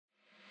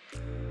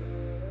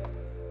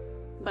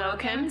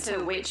Welcome to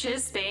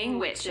Witches Being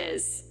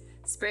Witches.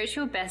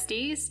 Spiritual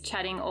besties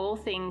chatting all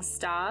things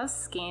stars,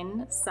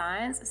 skin,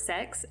 science,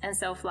 sex, and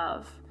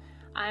self-love.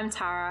 I'm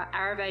Tara,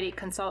 Ayurvedic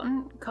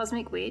consultant,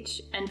 cosmic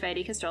witch, and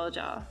Vedic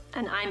astrologer.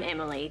 And I'm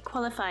Emily,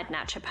 qualified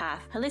naturopath,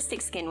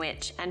 holistic skin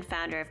witch, and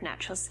founder of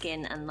natural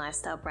skin and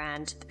lifestyle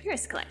brand, The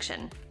Purest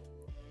Collection.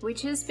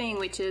 Witches Being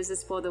Witches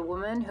is for the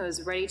woman who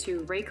is ready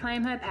to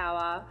reclaim her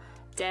power,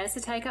 dares to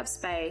take up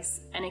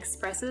space, and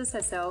expresses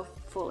herself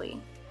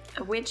fully.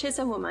 A witch is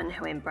a woman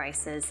who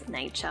embraces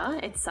nature,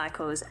 its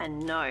cycles, and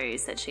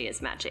knows that she is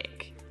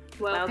magic.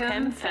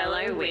 Welcome,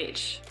 fellow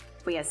witch.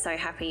 We are so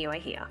happy you are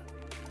here.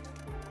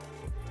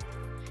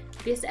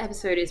 This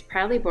episode is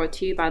proudly brought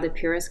to you by The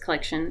Purest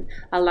Collection,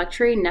 a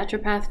luxury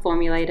naturopath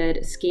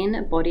formulated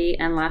skin, body,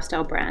 and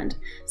lifestyle brand,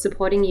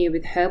 supporting you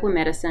with herbal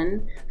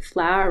medicine,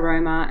 flower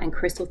aroma, and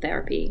crystal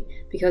therapy,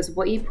 because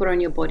what you put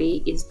on your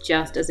body is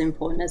just as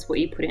important as what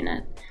you put in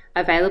it.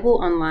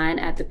 Available online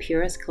at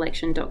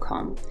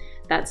thepurestcollection.com.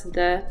 That's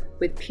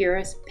with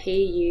Purist,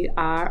 P-U-R-I-S-T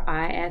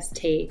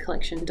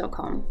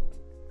collection.com.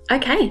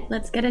 Okay,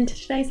 let's get into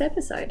today's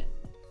episode.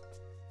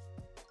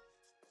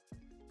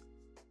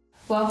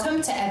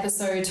 Welcome to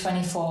episode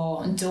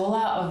 24,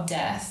 Doula of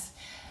Death.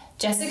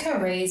 Jessica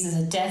Rees is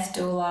a death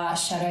doula,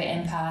 shadow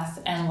empath,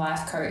 and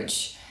life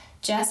coach.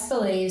 Jess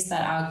believes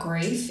that our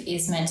grief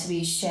is meant to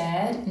be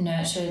shared,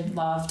 nurtured,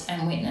 loved,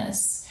 and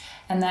witnessed,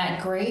 and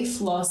that grief,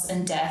 loss,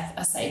 and death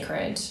are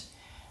sacred.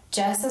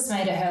 Jess has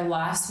made it her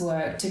life's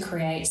work to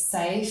create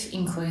safe,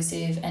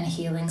 inclusive, and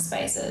healing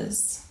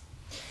spaces.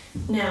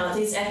 Now,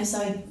 this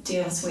episode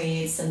deals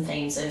with some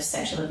themes of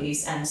sexual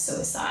abuse and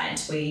suicide.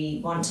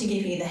 We want to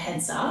give you the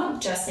heads up,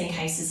 just in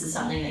case this is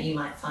something that you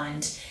might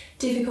find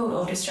difficult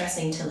or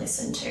distressing to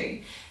listen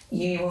to.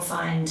 You will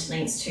find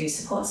links to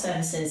support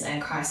services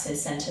and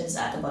crisis centres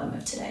at the bottom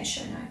of today's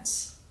show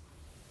notes.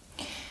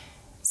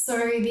 So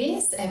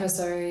this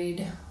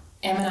episode,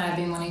 Em and I have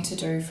been wanting to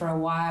do for a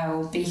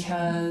while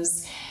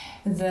because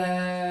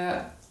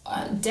the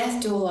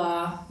death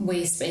doula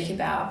we speak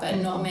about, but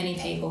not many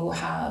people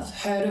have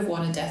heard of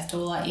what a death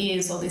doula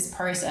is or this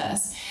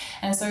process.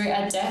 And so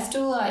a death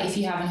doula, if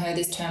you haven't heard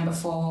this term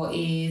before,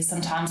 is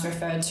sometimes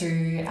referred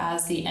to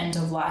as the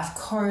end-of-life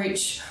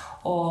coach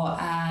or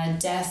a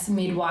death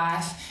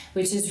midwife,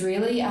 which is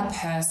really a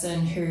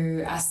person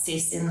who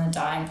assists in the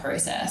dying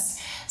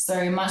process.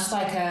 So much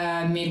like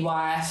a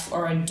midwife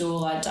or a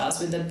doula does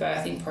with the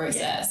birthing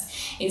process,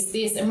 it's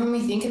this. And when we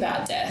think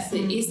about death,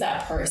 it is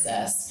that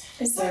process.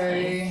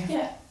 Exactly. So,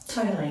 yeah,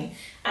 totally.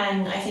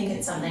 And I think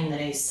it's something that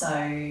is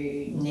so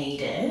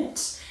needed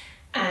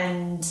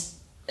and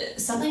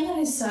something that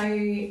is so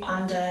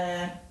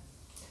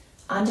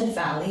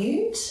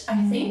undervalued,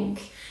 I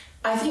think.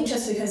 I think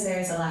just because there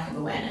is a lack of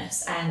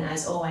awareness, and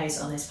as always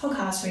on this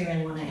podcast, we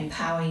really want to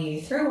empower you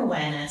through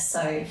awareness.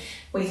 So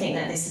we think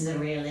that this is a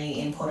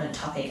really important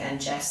topic, and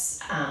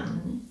Jess, I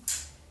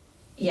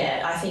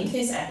think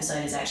this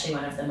episode is actually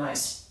one of the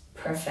most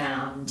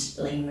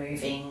profoundly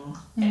moving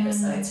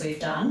episodes we've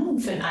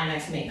done. I know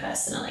for me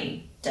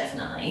personally,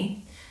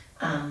 definitely.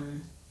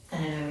 And I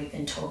know we've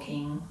been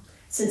talking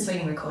since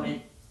we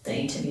recorded the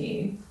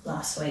interview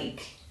last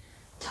week,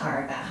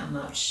 Tara, about how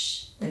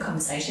much the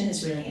conversation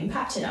has really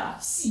impacted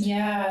us.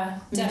 Yeah,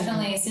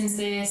 definitely. Since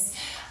this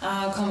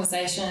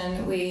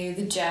conversation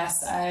with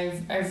Jess,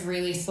 I've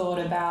really thought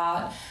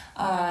about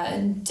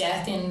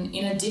death in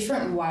a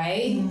different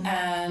way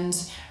and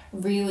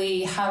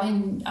really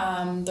having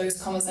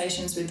those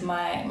conversations with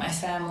my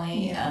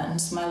family and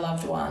my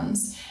loved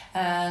ones.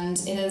 And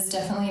it has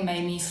definitely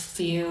made me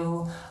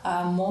feel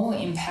more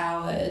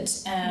empowered.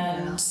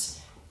 And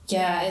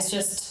it's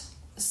just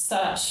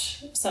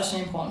such an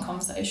important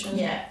conversation.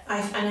 Yeah,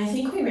 I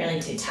think we really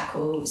did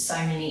tackle so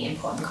many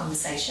important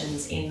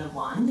conversations in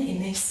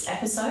this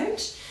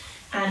episode.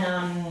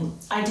 And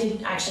I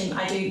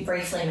do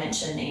briefly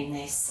mention in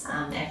this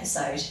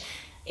episode,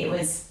 it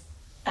was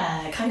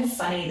kind of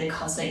funny, the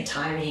cosmic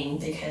timing,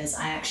 because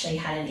I actually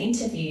had an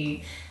interview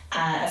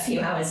a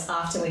few hours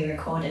after we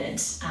recorded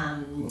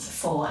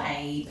for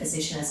a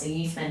position as a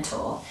youth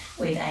mentor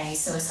with a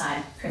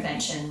suicide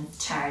prevention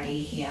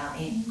charity here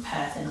in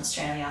Perth in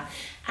Australia.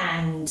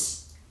 And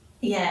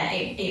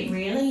it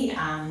really,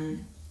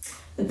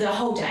 the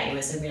whole day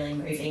was a really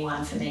moving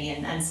one for me,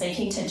 and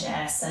speaking to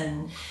Jess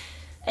and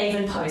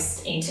even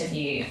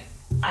post-interview,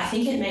 I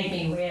think it made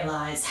me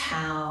realise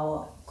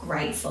how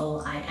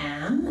grateful I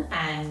am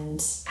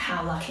and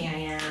how lucky I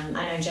am.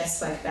 I know Jess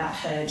spoke about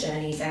her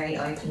journey very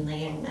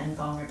openly and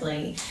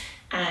vulnerably,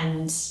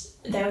 and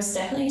there was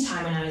definitely a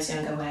time when I was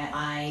younger where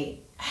I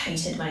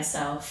hated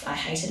myself, I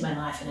hated my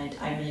life, and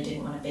I really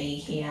didn't want to be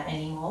here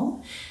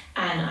anymore.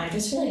 And I'm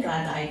just really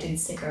glad that I did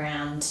stick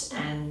around,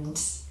 and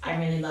I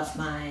really love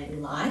my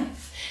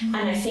life. And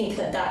I think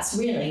that that's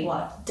really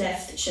what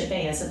death should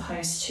be, as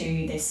opposed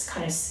to this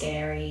kind of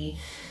scary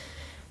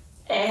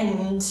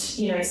end,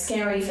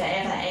 scary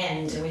forever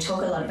end. And we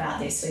talk a lot about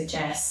this with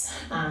Jess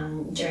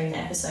during the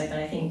episode, but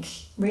I think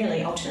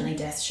really ultimately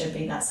death should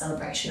be that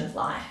celebration of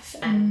life.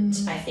 And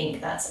I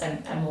think that's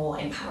a more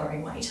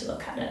empowering way to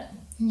look at it.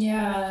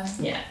 Yeah.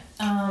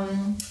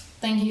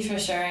 Thank you for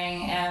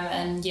sharing, Em.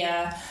 And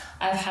yeah,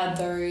 I've had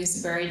those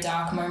very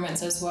dark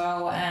moments as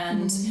well.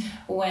 And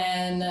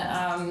when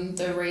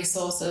the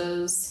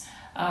resources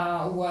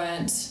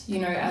weren't,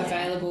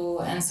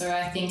 available. And so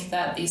I think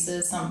that this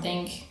is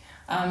something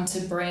to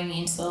bring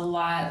into the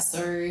light.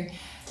 So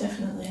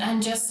definitely.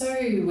 And just so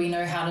we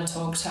know how to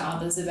talk to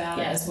others about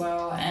it as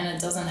well. And it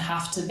doesn't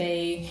have to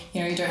be,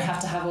 you don't have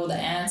to have all the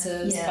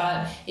answers,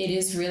 but it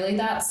is really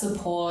that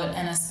support.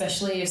 And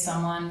especially if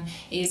someone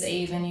is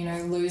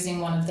even,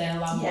 losing one of their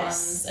loved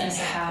ones, and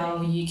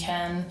how you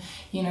can,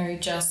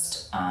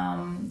 just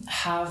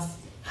have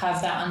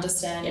that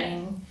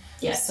understanding.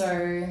 Yeah.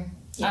 So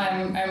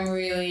I'm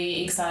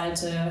really excited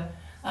to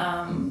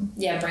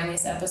bring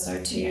this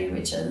episode to you,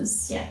 which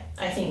is... Yeah,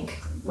 I think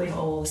we've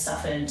all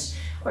suffered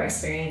or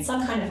experienced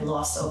some kind of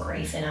loss or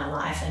grief in our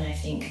life, and I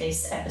think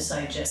this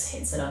episode just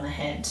hits it on the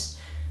head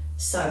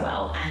so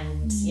well.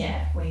 And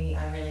we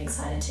are really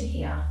excited to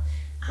hear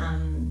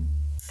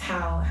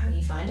how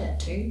you find it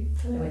too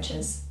for the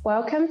witches.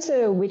 Welcome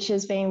to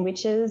Witches Being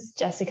Witches,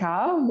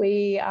 Jessica.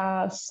 We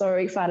are so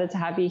excited to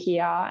have you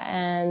here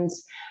and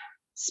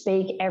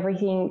speak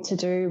everything to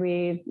do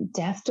with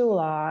Death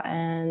Doula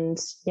and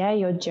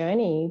your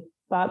journey.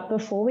 But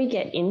before we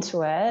get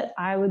into it,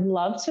 I would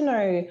love to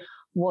know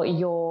what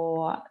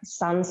your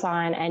sun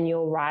sign and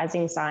your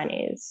rising sign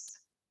is.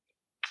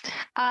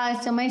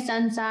 So my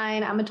sun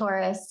sign, I'm a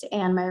Taurus,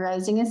 and my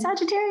rising is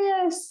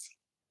Sagittarius.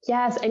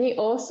 Yes, and you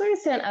also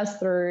sent us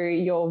through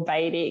your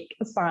Vedic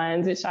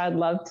signs, which I'd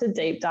love to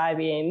deep dive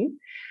in.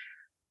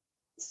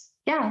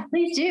 Yeah,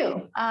 please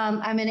do.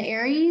 I'm an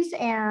Aries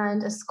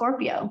and a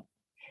Scorpio.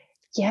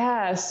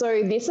 Yeah,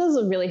 so this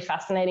is really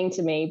fascinating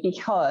to me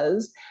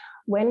because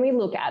when we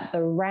look at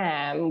the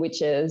ram,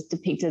 which is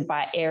depicted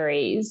by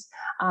Aries,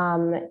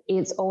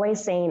 it's always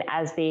seen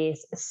as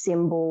this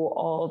symbol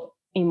of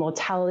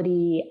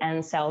immortality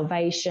and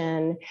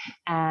salvation.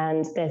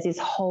 And there's this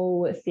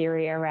whole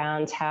theory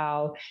around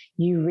how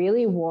you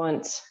really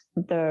want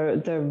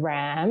the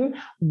ram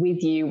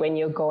with you when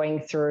you're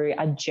going through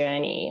a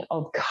journey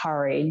of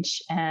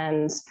courage.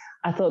 And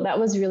I thought that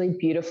was really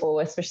beautiful,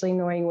 especially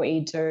knowing what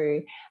you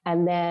do.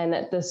 And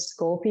then the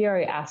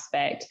Scorpio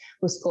aspect,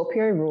 well,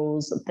 Scorpio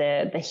rules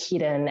the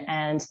hidden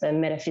and the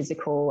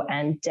metaphysical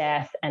and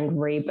death and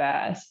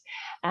rebirth.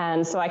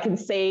 And so I can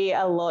see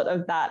a lot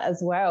of that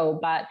as well,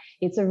 but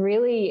it's a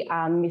really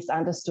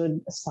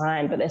misunderstood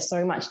sign, but there's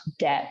so much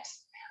depth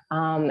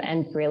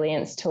and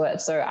brilliance to it.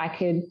 So I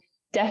could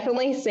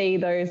definitely see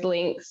those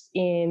links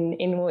in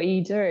what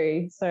you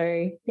do.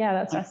 So yeah,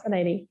 that's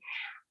fascinating.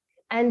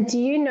 And do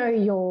you know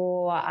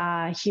your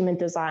human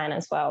design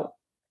as well?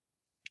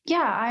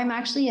 Yeah, I'm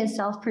actually a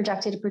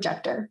self-projected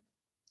projector.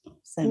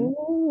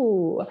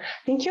 Ooh,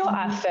 I think you're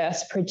our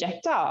first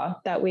projector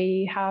that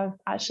we have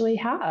actually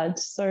had.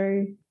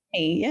 So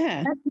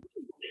yeah.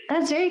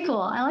 That's very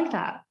cool. I like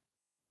that.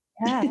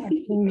 Yeah.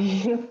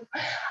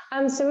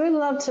 So we'd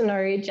love to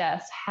know,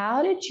 Jess,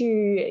 how did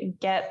you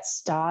get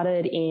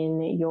started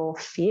in your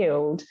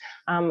field?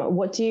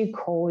 What do you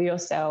call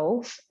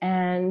yourself?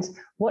 And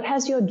what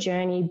has your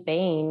journey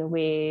been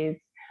with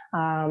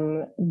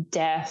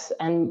death,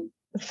 and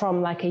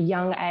from like a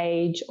young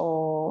age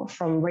or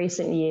from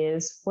recent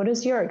years? What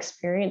has your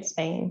experience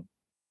been?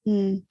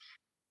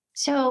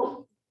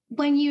 So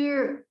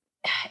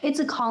it's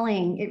a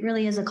calling. It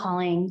really is a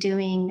calling,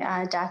 doing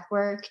death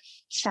work,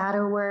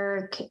 shadow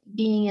work,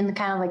 being in the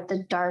kind of like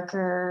the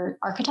darker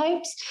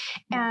archetypes.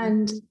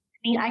 And I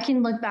mean, I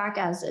can look back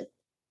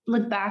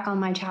on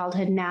my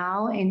childhood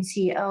now and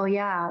see, oh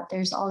yeah,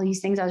 there's all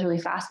these things I was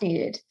really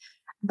fascinated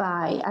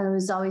by. I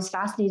was always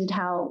fascinated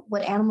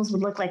what animals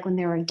would look like when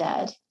they were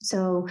dead.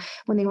 So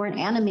when they weren't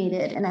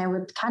animated, and I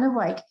would kind of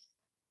like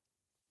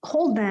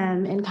hold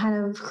them and kind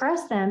of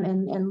caress them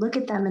and look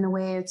at them in a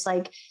way it's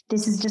like,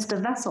 this is just a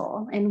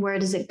vessel, and where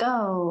does it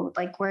go?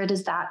 Like, where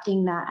does that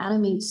thing that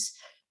animates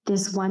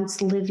this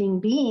once living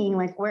being,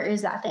 like, where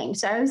is that thing?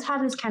 So I always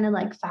had this kind of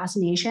like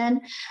fascination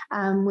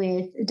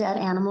with dead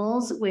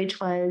animals, which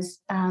was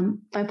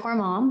my poor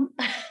mom.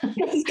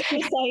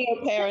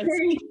 Your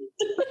parents.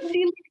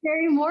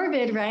 Very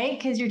morbid, right?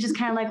 Because you're just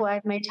kind of like, why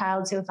is my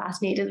child so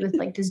fascinated with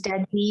like this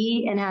dead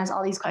bee and has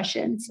all these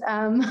questions?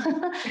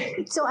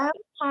 So I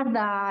had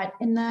that.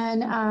 And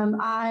then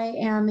I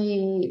am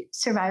a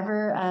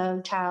survivor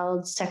of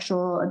child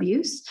sexual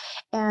abuse.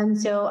 And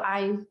so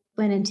I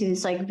went into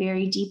this like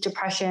very deep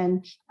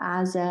depression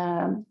as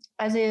a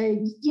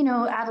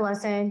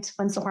adolescent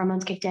once the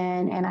hormones kicked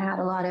in, and I had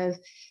a lot of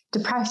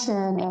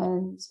depression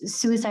and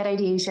suicide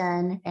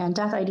ideation and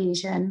death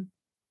ideation.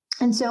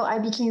 And so I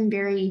became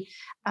very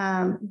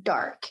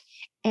dark.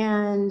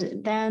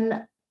 And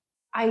then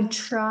I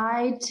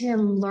tried to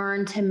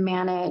learn to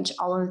manage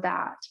all of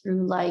that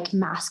through like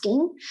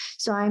masking.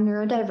 So I'm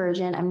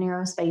neurodivergent, I'm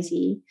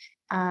neurospicy,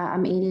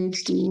 I'm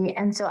ADHD.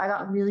 And so I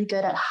got really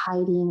good at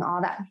hiding all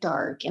that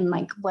dark and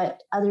like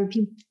what other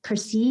people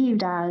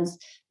perceived as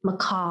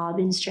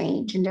macabre and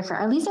strange and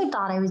different. At least I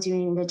thought I was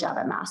doing a good job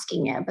at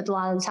masking it. But a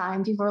lot of the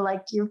time people were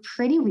like, you're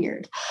pretty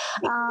weird.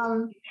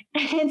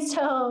 And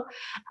so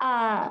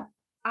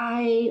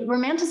I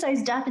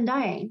romanticized death and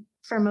dying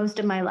for most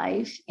of my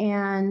life.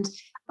 And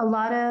a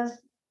lot of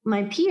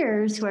my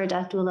peers who are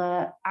death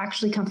doula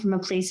actually come from a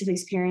place of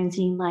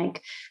experiencing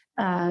like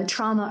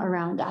trauma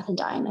around death and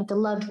dying, like a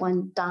loved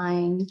one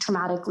dying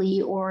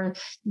traumatically, or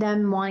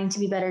them wanting to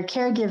be better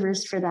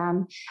caregivers for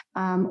them,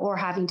 or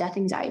having death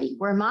anxiety.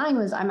 Where mine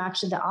was, I'm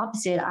actually the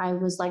opposite. I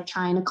was like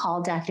trying to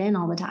call death in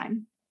all the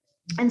time.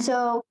 And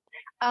so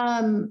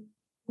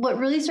what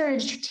really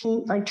started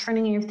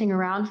turning everything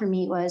around for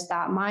me was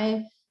that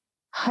my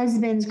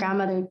husband's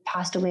grandmother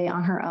passed away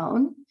on her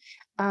own.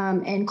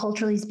 And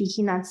culturally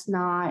speaking, that's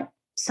not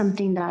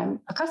something that I'm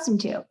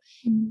accustomed to.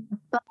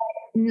 But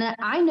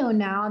I know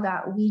now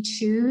that we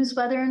choose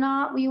whether or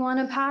not we want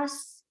to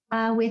pass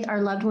with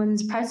our loved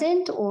ones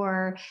present,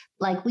 or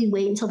like we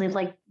wait until they've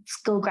like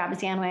go grab a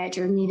sandwich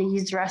or need to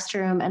use the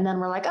restroom. And then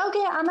we're like,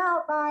 okay, I'm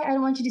out. Bye. I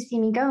don't want you to see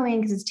me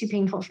going because it's too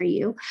painful for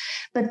you.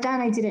 But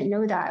then I didn't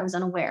know that. I was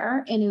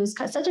unaware. And it was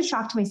such a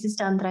shock to my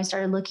system that I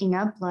started looking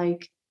up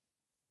like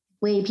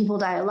way people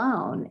die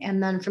alone.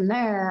 And then from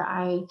there,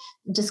 I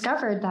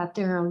discovered that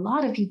there are a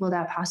lot of people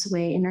that pass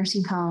away in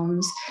nursing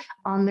homes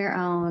on their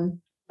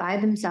own by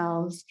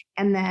themselves.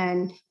 And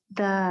then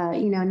the,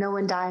 No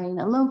One Dying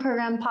Alone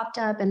program popped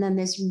up. And then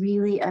this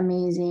really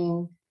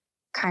amazing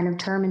kind of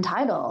term and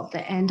title,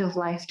 the end of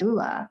life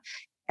doula,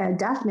 a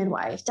death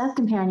midwife, death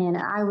companion.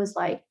 And I was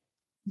like,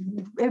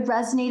 it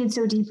resonated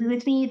so deeply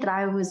with me that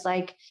I was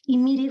like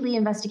immediately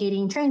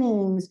investigating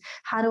trainings.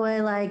 How do I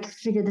like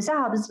figure this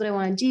out? This is what I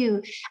want to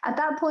do. At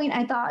that point,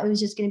 I thought it was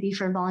just going to be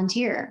for a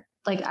volunteer.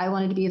 Like I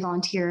wanted to be a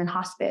volunteer in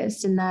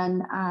hospice. And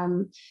then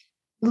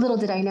little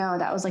did I know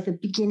that was like the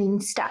beginning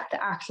step,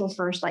 the actual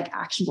first like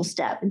actionable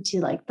step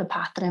into like the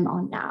path that I'm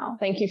on now.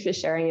 Thank you for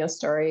sharing your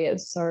story.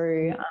 It's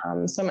so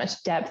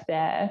much depth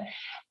there.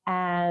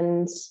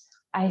 And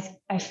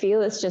I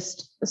feel it's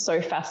just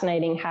so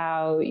fascinating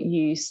how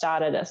you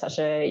started at such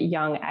a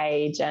young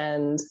age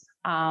and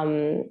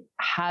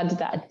had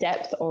that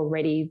depth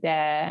already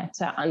there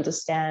to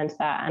understand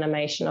that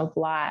animation of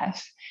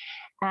life.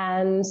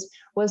 And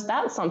was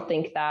that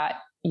something that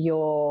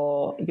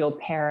your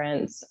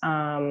parents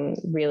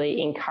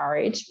really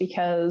encouraged?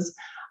 Because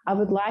I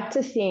would like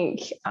to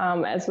think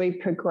as we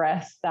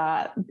progress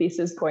that this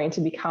is going to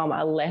become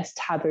a less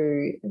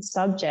taboo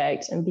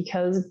subject. And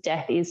because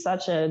death is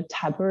such a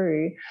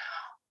taboo,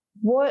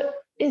 what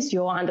is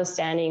your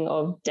understanding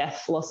of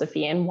death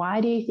philosophy and why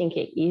do you think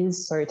it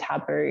is so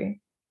taboo?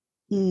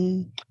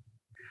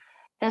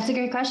 That's a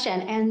great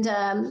question. And,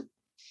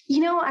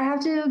 I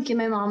have to give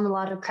my mom a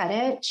lot of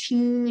credit.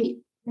 She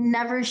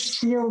never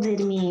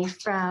shielded me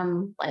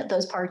from like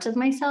those parts of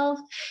myself.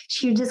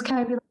 She would just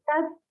kind of be like,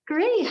 that's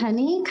great,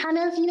 honey, kind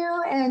of,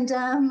 and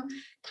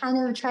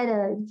kind of try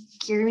to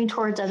gear me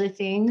towards other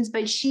things.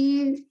 But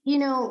she,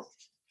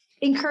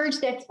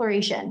 encouraged the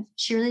exploration.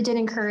 She really did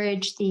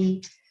encourage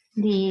the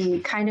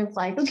kind of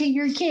like, okay,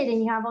 you're a kid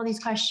and you have all these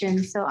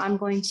questions. So I'm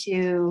going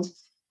to,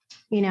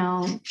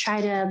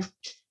 try to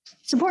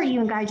support you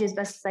and guide you as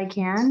best as I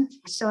can.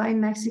 So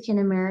I'm Mexican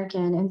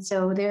American. And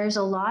so there's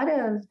a lot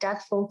of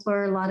death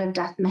folklore, a lot of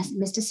death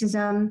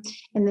mysticism,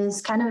 and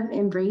this kind of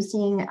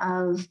embracing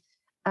of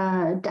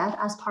death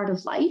as part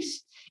of life.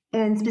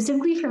 And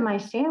specifically for my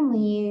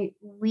family,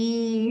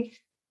 we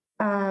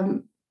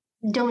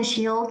don't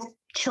shield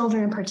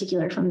children in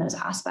particular from those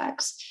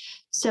aspects.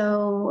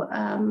 So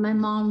my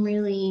mom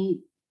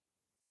really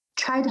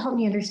tried to help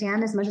me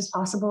understand as much as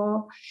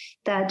possible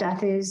that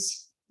death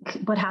is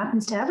what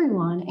happens to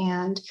everyone.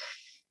 And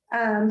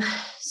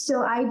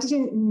so I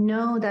didn't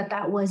know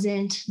that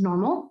wasn't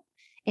normal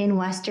in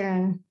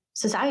Western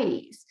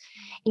societies.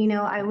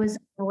 I was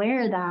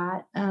aware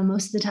that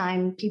most of the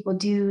time people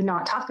do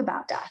not talk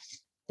about death.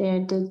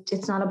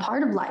 It's not a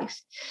part of life.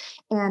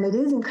 And it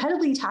is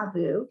incredibly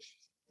taboo.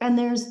 And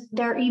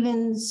there are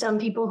even some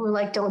people who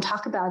like, don't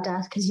talk about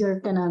death because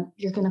you're gonna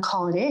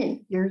call it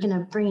in. You're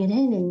gonna bring it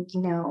in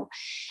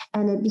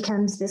and it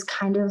becomes this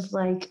kind of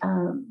like,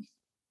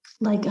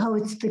 oh,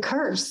 it's the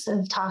curse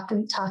of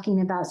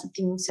talking about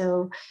something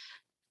so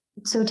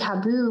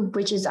taboo,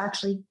 which is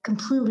actually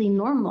completely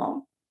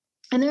normal.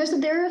 And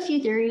there are a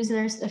few theories and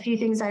there's a few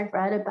things I've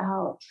read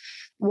about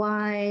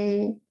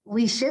why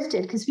we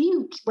shifted, because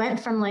we went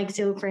from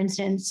so for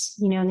instance,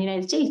 in the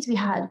United States, we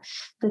had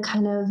the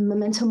kind of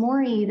memento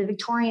mori, the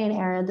Victorian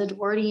era, the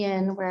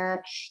Edwardian,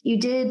 where you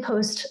did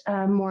post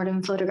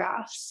mortem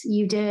photographs.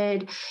 You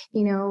did,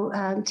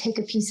 take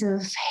a piece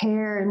of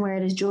hair and wear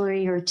it as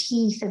jewelry or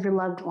teeth of your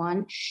loved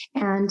one.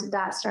 And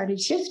that started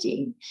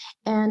shifting.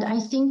 And I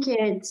think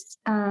it's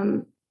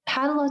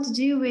had a lot to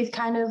do with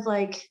kind of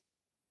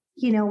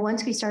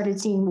once we started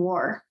seeing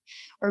war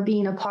or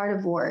being a part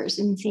of wars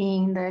and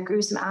seeing the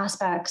gruesome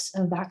aspects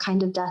of that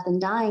kind of death and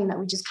dying, that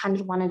we just kind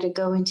of wanted to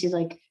go into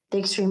the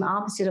extreme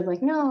opposite of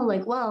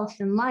wealth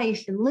and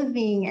life and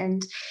living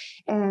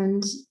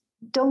and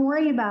don't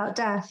worry about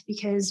death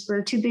because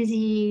we're too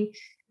busy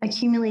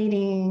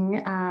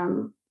accumulating,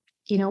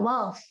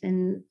 wealth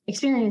and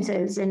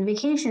experiences and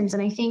vacations.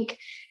 And I think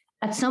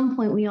at some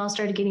point we all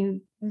started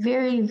getting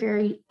very,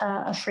 very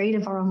afraid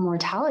of our own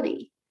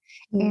mortality.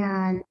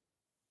 And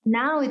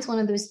now it's one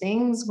of those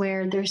things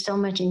where there's so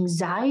much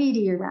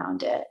anxiety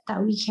around it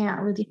that we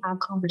can't really have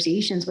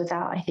conversations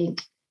without, I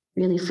think,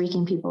 really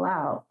freaking people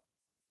out.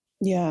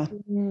 Yeah,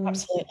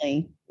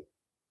 absolutely.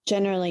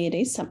 Generally, it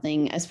is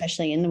something,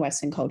 especially in the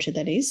Western culture,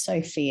 that is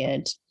so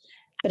feared.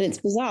 But it's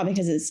bizarre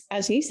because it's,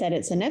 as you said,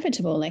 it's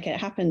inevitable. Like, it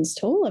happens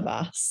to all of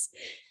us.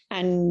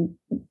 And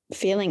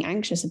feeling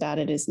anxious about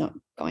it is not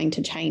going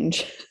to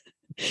change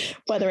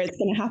whether it's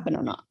going to happen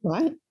or not,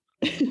 right?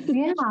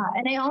 Yeah.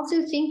 And I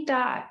also think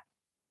that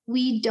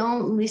we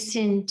don't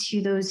listen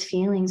to those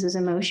feelings, those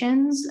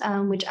emotions,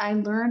 which I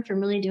learned from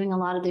really doing a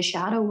lot of the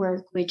shadow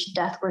work, which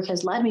death work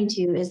has led me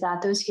to, is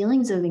that those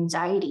feelings of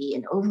anxiety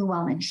and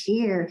overwhelm and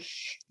fear,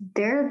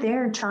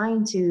 they're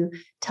trying to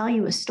tell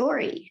you a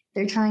story.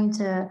 They're trying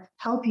to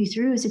help you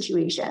through a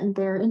situation.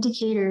 They're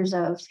indicators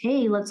of,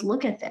 hey, let's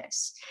look at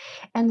this.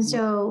 And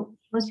so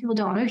most people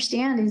don't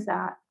understand is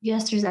that,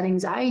 yes, there's that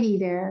anxiety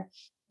there,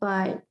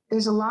 but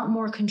there's a lot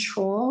more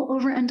control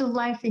over end of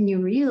life than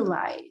you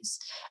realize.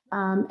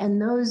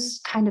 And those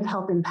kind of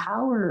help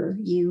empower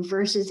you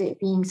versus it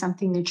being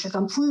something that you're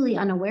completely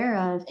unaware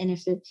of. And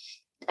if it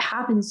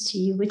happens to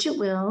you, which it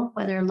will,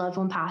 whether a loved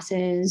one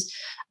passes,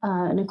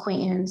 an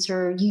acquaintance,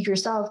 or you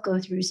yourself go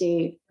through,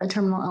 say, a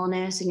terminal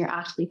illness and you're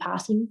actively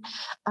passing,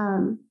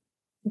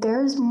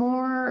 there's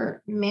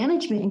more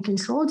management and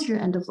control to your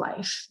end of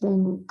life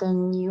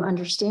than you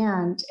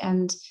understand.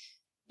 And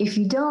if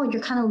you don't,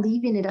 you're kind of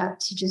leaving it up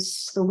to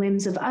just the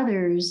whims of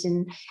others.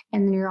 And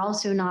you're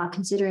also not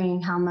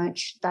considering how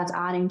much that's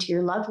adding to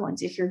your loved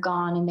ones if you're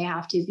gone and they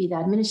have to be the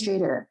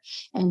administrator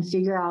and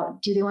figure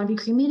out, do they want to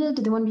be cremated?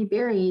 Do they want to be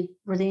buried?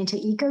 Were they into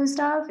eco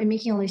stuff? And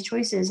making all these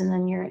choices. And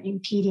then you're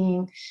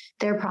impeding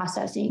their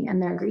processing and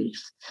their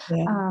grief.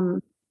 Yeah.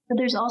 But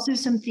there's also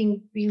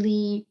something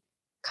really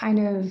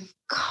kind of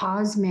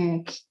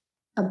cosmic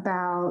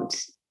about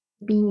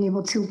being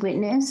able to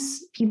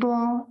witness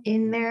people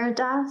in their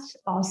death,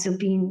 also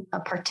being a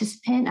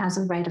participant as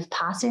a rite of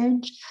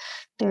passage.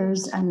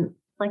 There's an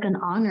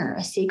honor,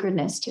 a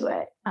sacredness to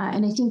it.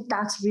 And I think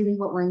that's really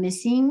what we're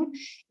missing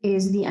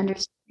is the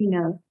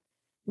understanding of,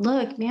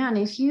 look, man,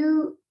 if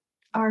you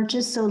are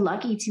just so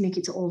lucky to make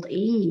it to old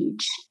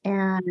age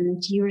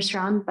and you are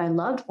surrounded by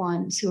loved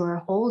ones who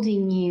are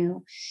holding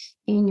you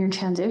in your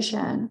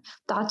transition,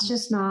 that's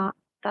not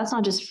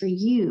just for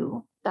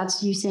you.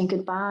 That's you saying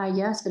goodbye,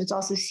 yes, but it's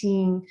also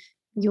seeing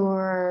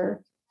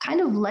your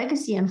kind of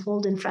legacy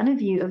unfold in front of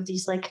you of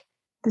these, like,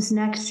 this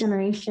next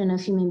generation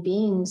of human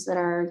beings that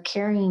are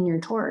carrying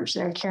your torch,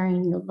 that are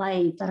carrying your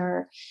light, that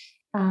are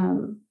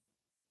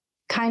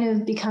kind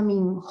of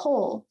becoming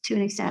whole to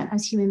an extent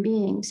as human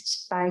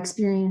beings by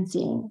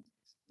experiencing,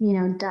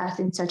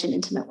 death in such an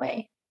intimate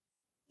way.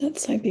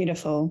 That's so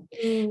beautiful.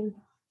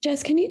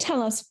 Jess, can you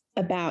tell us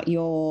about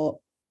your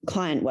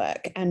client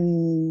work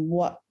and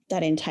what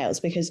that entails?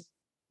 Because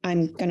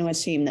I'm going to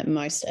assume that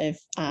most of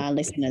our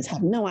listeners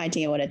have no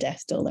idea what a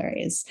death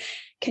doula is.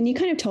 Can you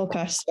kind of talk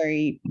us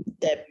through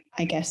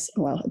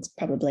it's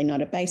probably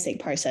not a basic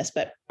process,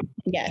 but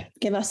yeah,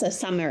 give us a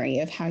summary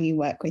of how you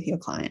work with your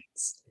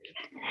clients.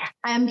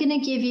 I'm going to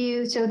give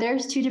you, so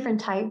there's two different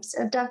types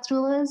of death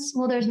doulas.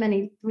 Well, there's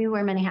many, we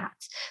wear many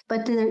hats,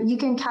 but you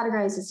can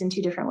categorize this in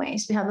two different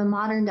ways. We have a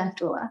modern death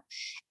doula,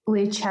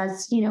 which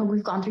has,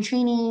 we've gone through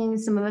training.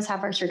 Some of us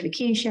have our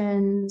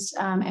certifications,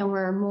 and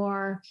we're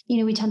more,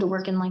 we tend to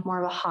work in like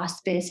more of a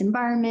hospice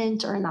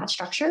environment or in that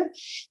structure.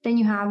 Then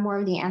you have more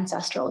of the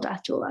ancestral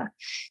death doula.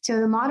 So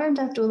the modern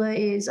death doula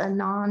is a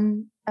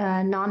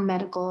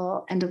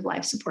non-medical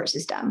end-of-life support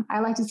system. I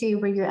like to say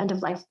we're your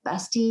end-of-life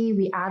bestie.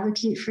 We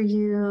advocate for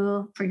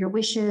you, for your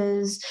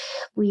wishes.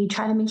 We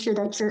try to make sure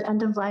that your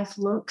end-of-life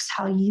looks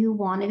how you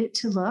wanted it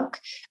to look,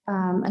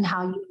 and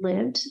how you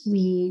lived.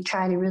 We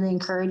try to really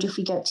encourage, if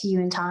we get to you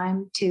in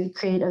time, to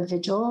create a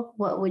vigil.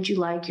 What would you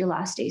like your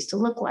last days to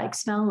look like,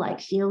 smell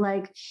like, feel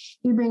like?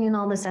 You bring in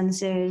all the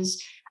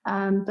senses.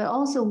 But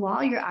also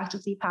while you're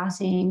actively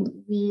passing,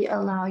 we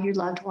allow your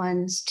loved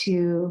ones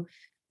to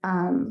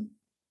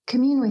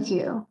commune with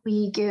you.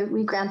 We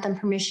grant them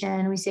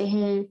permission. We say,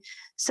 hey,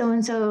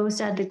 so-and-so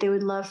said that they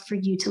would love for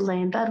you to lay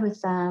in bed with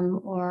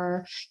them,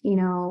 or,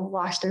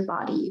 wash their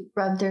body,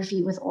 rub their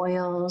feet with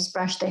oils,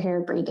 brush their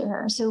hair, braid their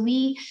hair. So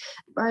we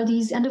are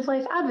these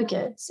end-of-life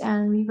advocates,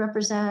 and we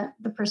represent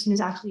the person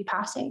who's actually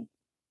passing.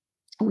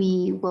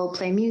 We will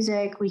play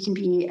music. We can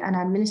be an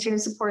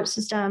administrative support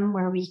system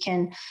where we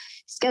can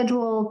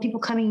schedule people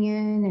coming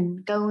in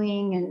and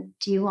going, and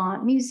do you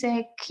want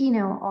music,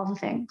 all the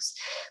things.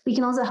 We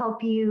can also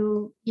help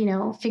you,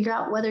 figure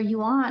out whether you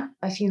want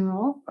a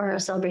funeral or a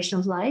celebration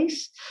of life,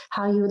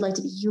 how you would like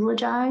to be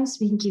eulogized.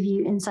 We can give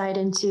you insight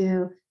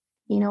into,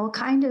 what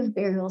kind of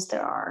burials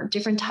there are,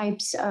 different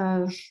types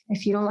of,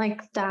 if you don't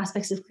like the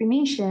aspects of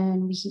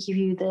cremation, we can give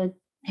you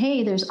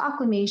hey, there's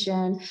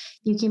aquamation,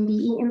 you can be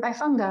eaten by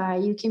fungi,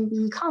 you can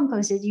be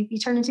composted, you can be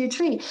turned into a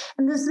tree.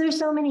 And there's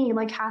so many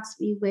hats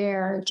we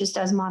wear just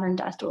as modern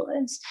death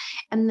doulas.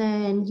 And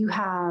then you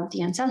have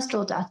the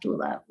ancestral death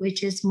doula,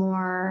 which is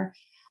more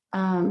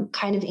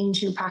kind of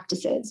ancient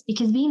practices,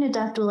 because being a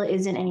death doula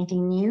isn't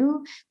anything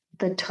new,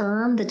 the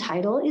term, the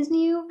title is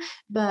new,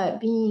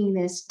 but being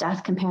this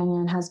death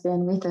companion has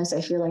been with us, I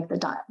feel like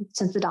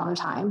since the dawn of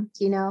time,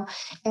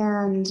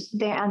 and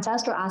the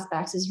ancestral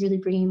aspects is really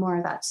bringing more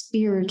of that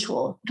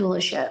spiritual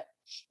doulaship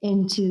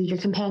into your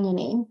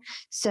companioning.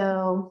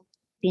 So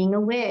being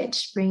a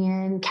witch, bringing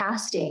in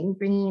casting,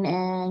 bringing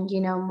in,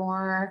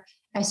 more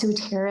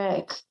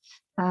esoteric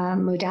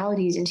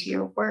modalities into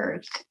your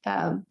work,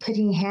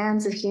 putting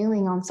hands of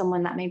healing on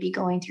someone that may be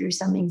going through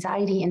some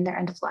anxiety in their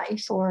end of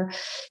life, or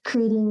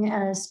creating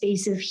a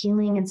space of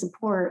healing and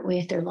support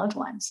with their loved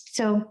ones.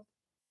 So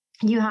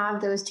you have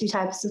those two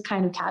types of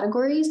kind of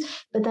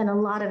categories, but then a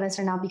lot of us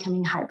are now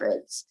becoming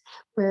hybrids.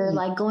 We're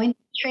like going to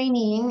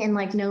training and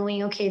like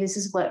knowing, okay, this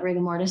is what rigor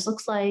mortis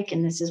looks like,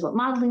 and this is what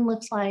modeling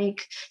looks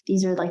like.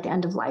 These are like the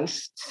end of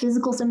life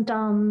physical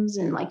symptoms,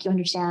 and like you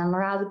understand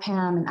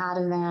lorazepam and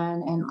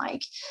Ativan and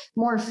like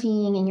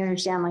morphine, and you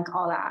understand like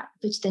all that.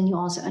 But then you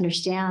also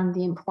understand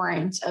the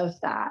importance of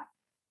that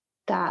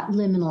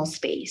liminal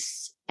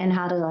space and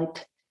how to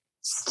like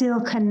still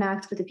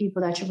connect with the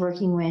people that you're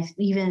working with,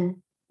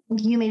 even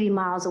you may be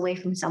miles away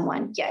from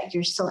someone, yet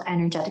you're still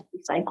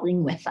energetically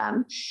cycling with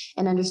them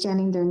and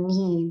understanding their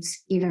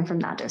needs even from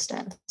that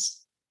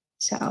distance.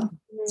 So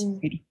it's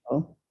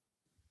beautiful.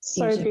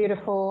 So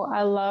beautiful.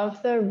 I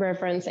love the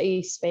reverence that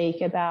you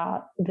speak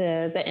about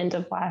the end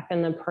of life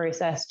and the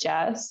process,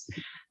 Jess,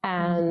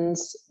 and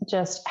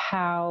just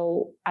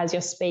how, as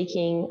you're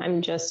speaking,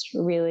 I'm just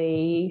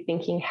really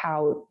thinking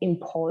how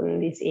important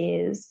this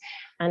is,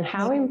 and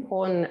how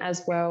important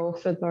as well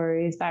for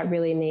those that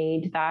really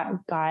need that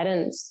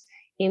guidance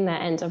in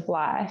that end of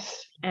life.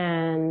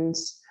 And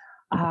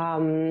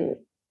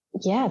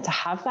to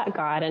have that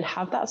guide and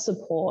have that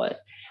support.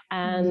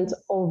 And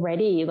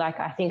already, like,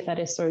 I think that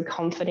is so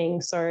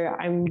comforting. So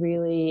I'm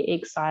really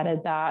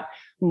excited that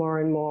more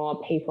and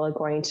more people are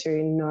going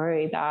to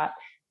know that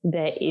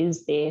there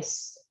is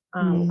this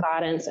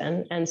guidance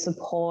and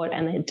support,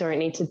 and they don't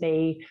need to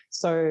be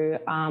so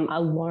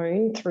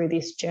alone through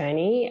this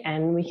journey.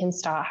 And we can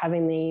start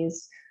having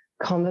these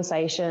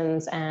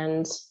conversations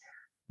and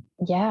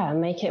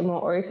make it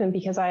more open,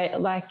 because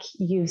like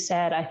you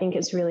said, I think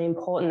it's really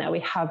important that we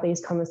have these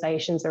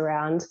conversations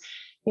around,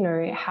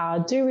 how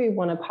do we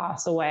want to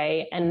pass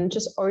away, and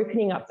just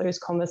opening up those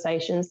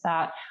conversations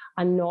that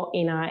are not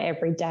in our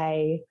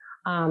everyday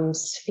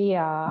sphere,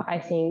 I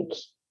think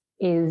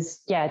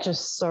is,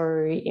 just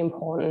so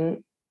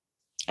important.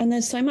 And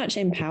there's so much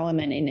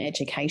empowerment in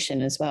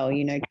education as well,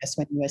 just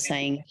when you were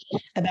saying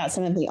about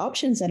some of the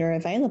options that are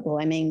available.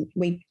 I mean,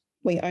 we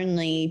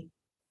only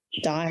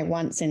die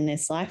once in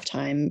this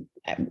lifetime.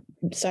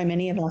 So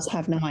many of us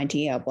have no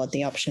idea what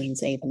the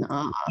options even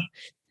are.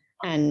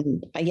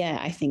 And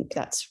I think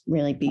that's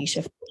really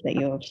beautiful that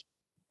you're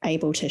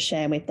able to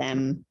share with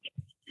them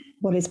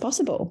what is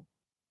possible.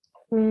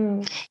 Yeah,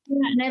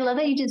 and I love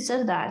that you just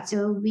said that.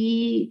 So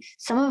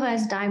some of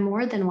us die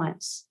more than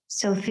once.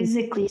 So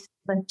physically,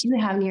 but do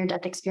have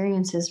near-death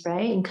experiences,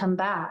 right? And come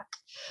back.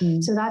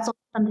 So that's also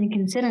something to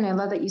consider. And I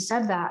love that you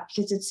said that,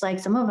 because it's like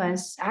some of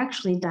us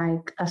actually die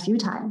a few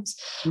times.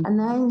 And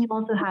then you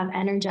also have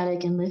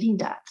energetic and living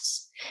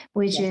deaths,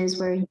 which is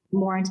where you're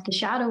more into the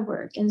shadow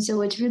work. And so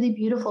what's really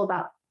beautiful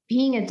about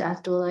being a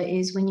death doula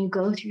is when you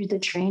go through the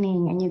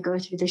training and you go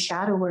through the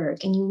shadow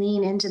work and you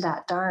lean into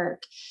that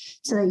dark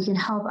so that you can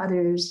help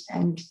others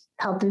and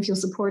help them feel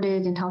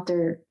supported and help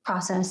their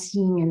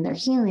processing and their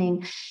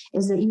healing,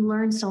 is that you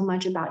learn so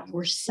much about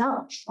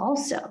yourself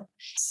also.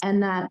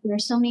 And that there are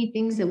so many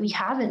things that we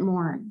haven't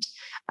mourned,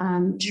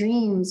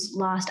 dreams,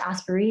 lost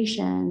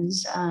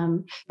aspirations,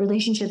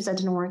 relationships that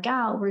didn't work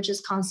out. We're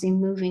just constantly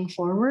moving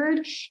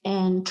forward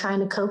and trying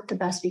to cope the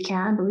best we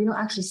can, but we don't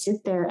actually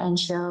sit there and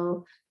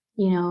show,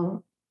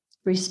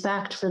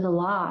 respect for the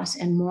loss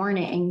and mourn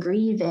it and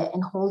grieve it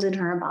and hold it in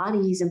our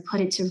bodies and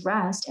put it to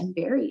rest and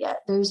bury it.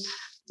 There's,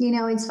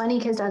 it's funny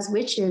because as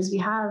witches, we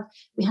have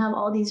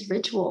all these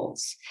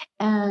rituals.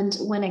 And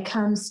when it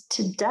comes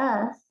to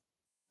death,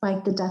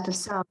 like the death of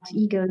self,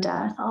 ego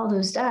death, all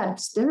those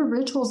deaths, there are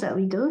rituals that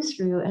we go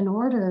through in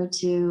order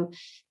to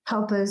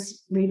help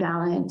us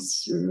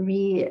rebalance,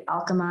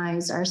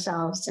 re-alchemize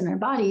ourselves and our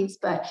bodies.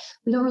 But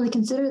we don't really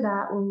consider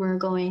that when we're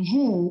going,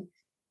 hey,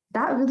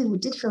 that really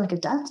did feel like a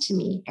death to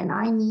me, and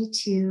I need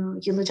to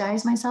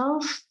eulogize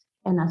myself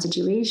in that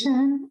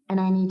situation, and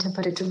I need to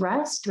put it to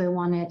rest. Do I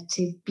want it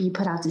to be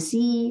put out to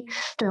sea?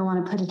 Do I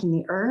want to put it in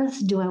the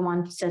earth? Do I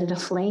want to set it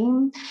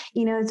aflame?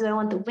 Do I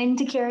want the wind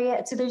to carry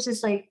it? So there's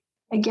just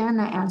again,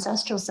 that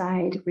ancestral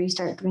side where you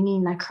start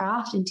bringing that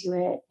craft into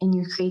it, and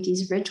you create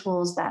these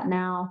rituals that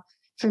now,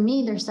 for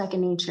me, they're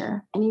second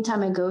nature.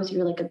 Anytime I go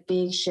through a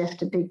big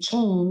shift, a big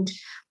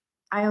change,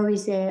 I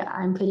always say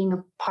I'm putting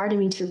a part of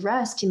me to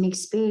rest to make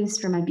space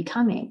for my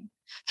becoming,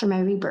 for my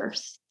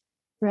rebirth,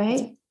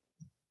 right?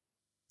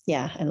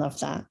 Yeah, I love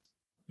that.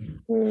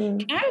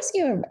 Can I ask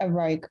you a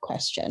rogue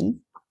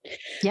question?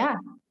 Yeah.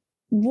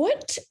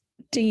 What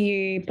do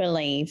you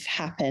believe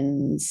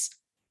happens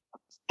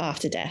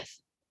after death?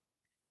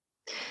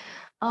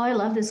 Oh, I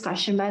love this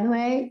question, by the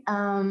way.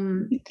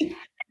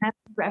 I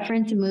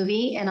reference a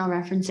movie and I'll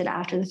reference it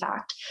after the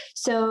fact.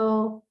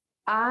 So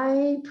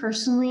I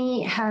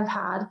personally have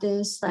had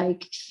this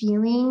like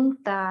feeling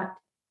that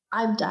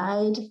I've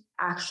died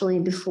actually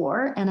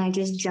before, and I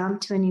just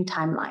jumped to a new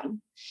timeline.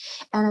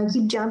 And I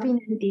keep jumping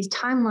into these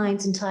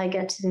timelines until I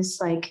get to this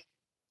like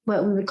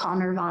what we would call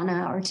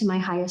nirvana, or to my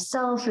highest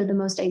self, or the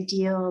most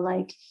ideal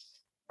like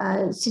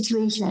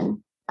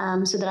situation,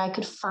 so that I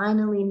could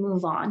finally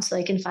move on. So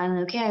I can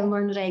finally, okay, I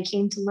learned what I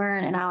came to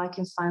learn, and now I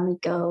can finally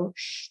go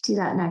to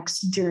that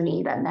next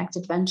journey, that next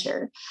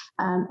adventure.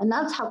 And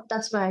that's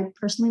what I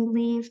personally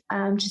believe,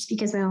 just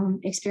because my own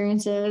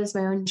experiences,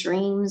 my own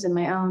dreams, and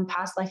my own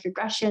past life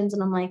regressions.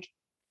 And I'm like,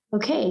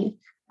 okay,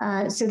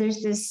 so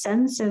there's this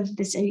sense of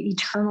this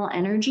eternal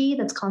energy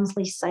that's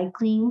constantly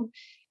cycling,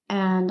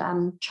 and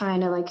I'm trying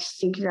to like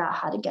figure out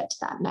how to get to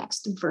that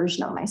next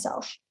version of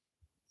myself.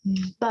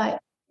 But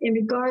in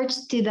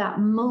regards to that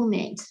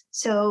moment,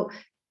 so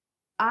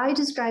I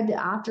describe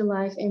the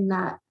afterlife in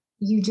that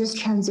you just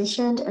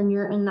transitioned and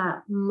you're in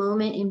that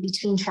moment in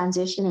between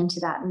transition into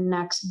that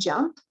next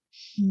jump.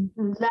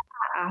 That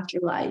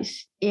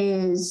afterlife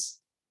is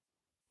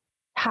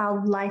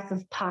how Life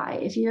of Pi.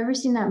 If you've ever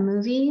seen that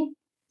movie,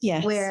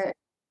 Yes. where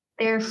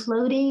they're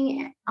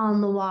floating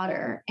on the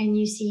water and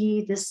you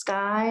see the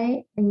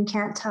sky and you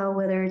can't tell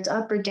whether it's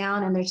up or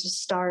down, and there's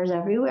just stars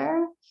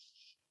everywhere.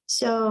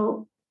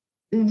 So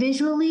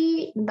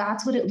visually,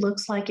 that's what it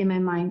looks like in my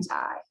mind's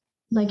eye.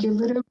 Like you're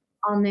literally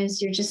on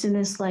this, you're just in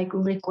this like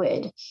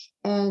liquid,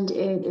 and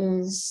it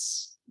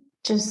is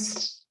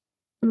just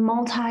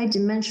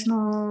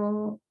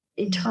multi-dimensional,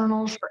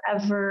 eternal,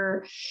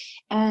 forever.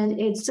 And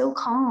it's so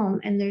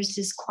calm, and there's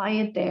this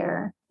quiet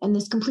there and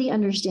this complete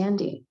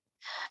understanding.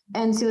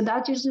 And so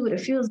that's usually what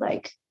it feels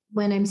like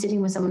when I'm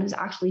sitting with someone who's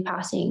actually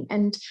passing.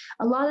 And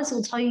a lot of this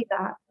will tell you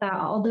that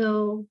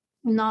although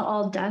not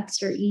all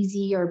deaths are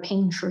easy or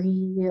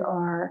pain-free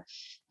or,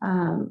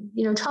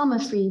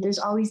 trauma-free, there's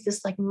always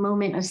this like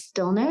moment of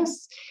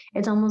stillness.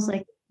 It's almost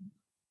like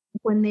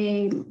when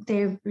they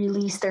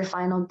release their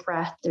final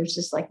breath, there's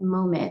this like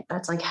moment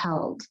that's like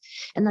held.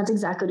 And that's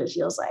exactly what it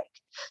feels like.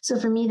 So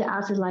for me, the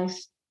afterlife,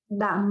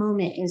 that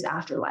moment is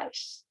afterlife.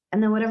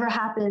 And then whatever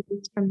happens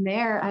from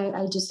there,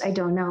 I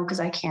don't know,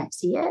 because I can't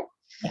see it.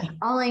 Yeah.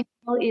 All I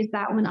know is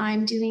that when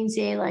I'm doing,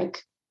 say,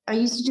 like I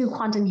used to do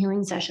quantum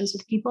healing sessions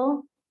with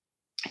people,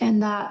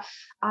 and that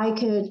I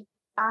could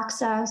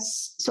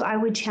access, so I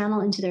would channel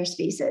into their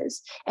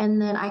spaces,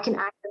 and then I can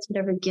access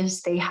whatever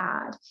gifts they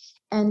had.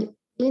 And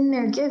in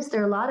their gifts,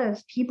 there are a lot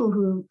of people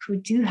who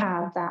do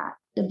have that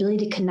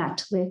ability to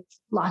connect with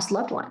lost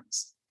loved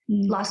ones,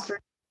 lost for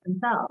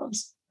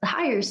themselves, the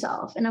higher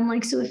self. And I'm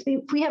like, so if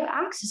we have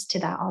access to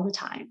that all the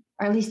time,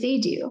 or at least they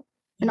do,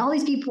 and all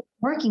these people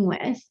we're working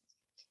with,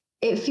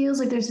 it feels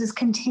like there's this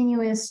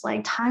continuous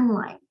like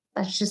timeline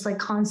that's just like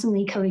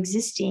constantly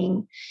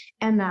coexisting,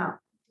 and that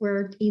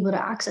we're able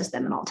to access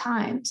them at all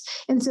times.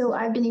 And so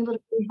I've been able to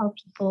really help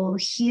people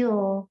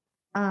heal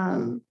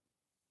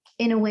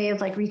in a way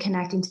of like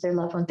reconnecting to their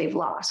loved ones they've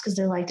lost, because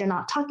they're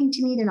not talking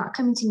to me, they're not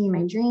coming to me in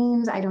my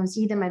dreams, I don't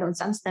see them, I don't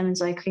sense them. And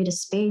so I create a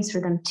space for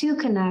them to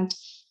connect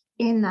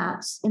in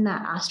that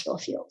astral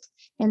field,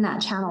 in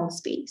that channeled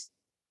space,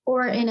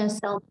 or in a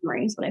cell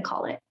memory is what I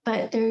call it.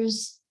 But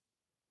there's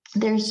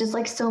just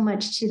like so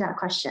much to that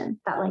question,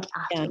 that like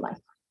afterlife,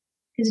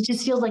 because it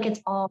just feels like it's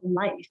all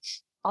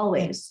life,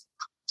 always.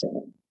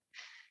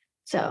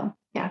 So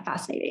yeah,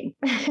 fascinating.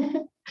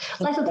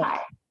 Life of Pi.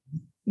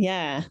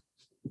 Yeah,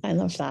 I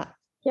love that.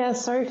 Yeah,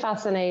 so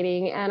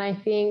fascinating. And I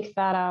think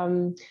that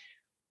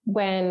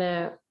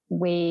when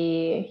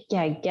we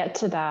get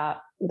to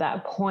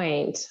that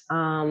point,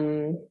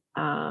 and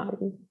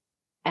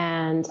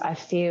I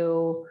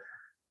feel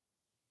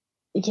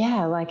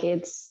like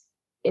it's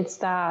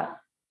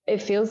that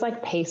it feels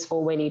like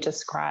peaceful when you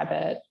describe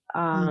it.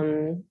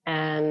 And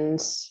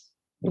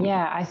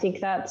I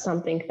think that's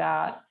something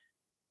that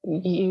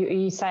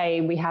you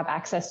say we have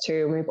access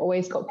to, and we've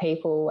always got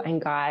people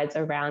and guides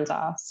around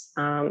us.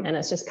 And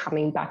it's just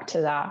coming back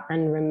to that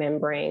and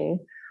remembering.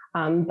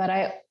 But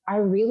I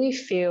really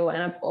feel,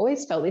 and I've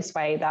always felt this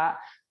way, that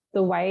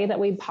the way that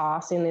we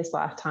pass in this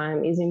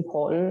lifetime is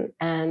important.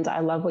 And I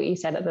love what you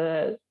said at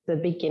the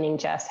beginning,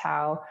 Jess,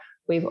 how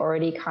we've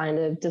already kind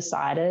of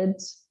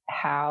decided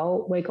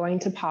how we're going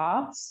to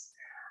pass.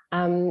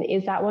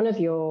 Is that one of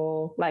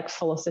your like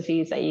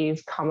philosophies that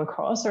you've come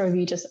across, or have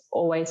you just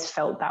always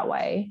felt that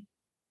way?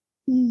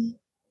 You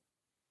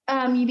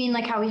mean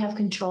like how we have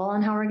control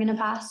on how we're going to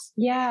pass?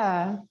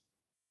 Yeah.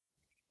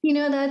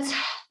 That's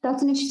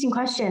an interesting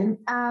question.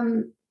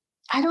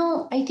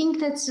 I think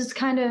that's just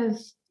kind of,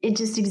 it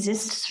just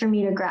exists for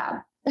me to grab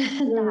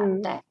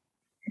that,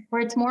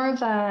 where it's more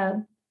of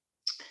a,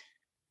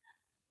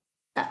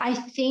 I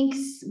think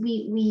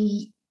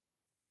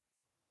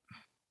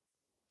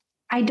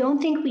I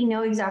don't think we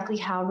know exactly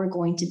how we're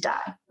going to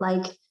die,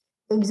 like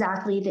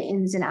exactly the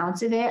ins and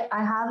outs of it.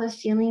 I have a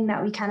feeling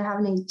that we kind of have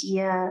an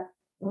idea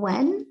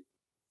when,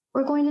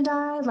 we're going to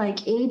die,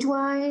 like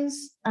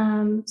age-wise.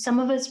 Some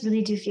of us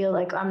really do feel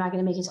like I'm not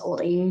going to make it to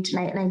old age,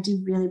 and I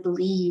do really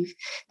believe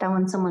that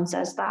when someone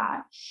says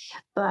that.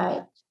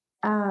 But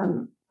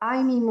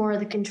I mean more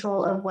the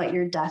control of what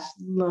your death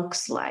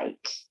looks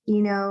like.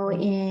 You know,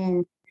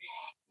 in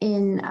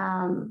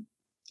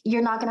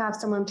you're not going to have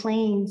someone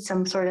playing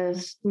some sort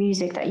of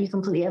music that you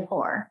completely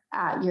abhor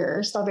at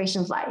your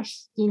celebration of life,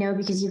 you know,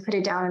 because you put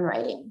it down in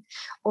writing,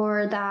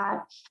 or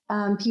that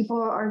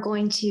people are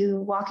going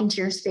to walk into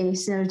your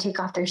space and take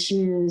off their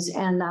shoes,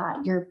 and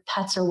that your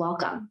pets are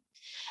welcome.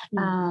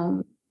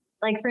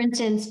 Like, for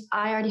instance,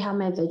 I already have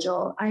my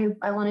vigil. I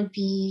want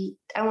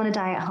to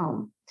die at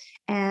home,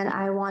 and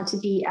I want to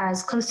be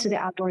as close to the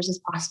outdoors as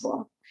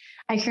possible.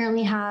 I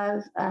currently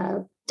have a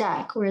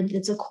deck where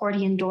it's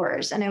accordion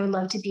doors, and I would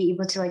love to be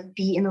able to like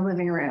be in the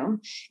living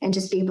room and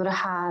just be able to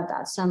have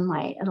that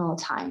sunlight at all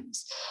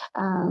times.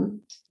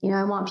 You know,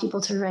 I want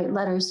people to write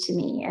letters to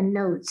me and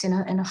notes in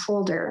a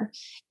folder.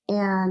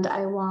 And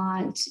I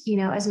want, you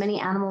know, as many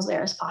animals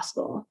there as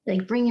possible.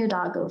 Like, bring your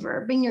dog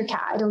over, bring your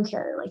cat. I don't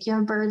care. Like, you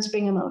have birds,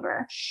 bring them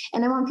over.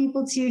 And I want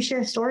people to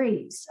share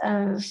stories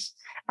of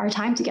our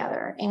time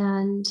together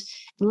and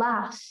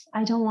laugh.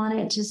 I don't want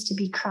it just to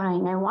be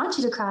crying. I want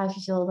you to cry if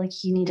you feel like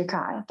you need to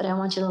cry, but I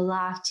want you to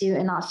laugh too,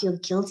 and not feel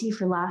guilty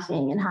for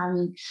laughing and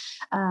having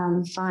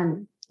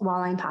fun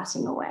while I'm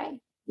passing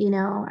away. You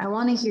know, I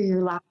want to hear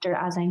your laughter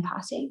as I'm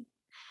passing.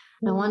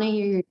 I want to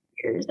hear your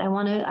tears. I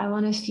want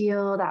to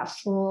feel that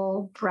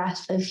full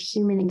breath of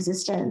human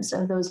existence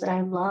of those that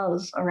I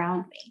love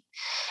around me.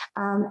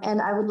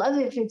 And I would love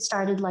it if it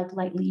started like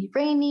lightly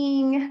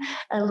raining,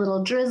 a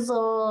little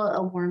drizzle,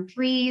 a warm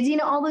breeze, you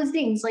know, all those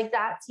things. Like,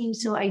 that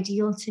seems so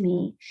ideal to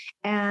me.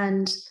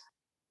 And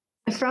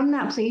from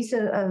that place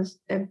of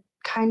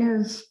kind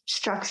of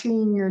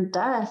structuring your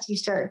death, you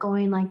start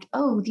going like,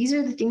 oh, these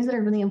are the things that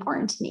are really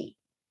important to me.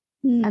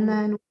 And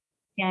then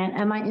again,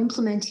 am I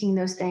implementing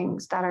those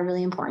things that are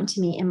really important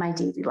to me in my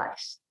daily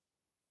life?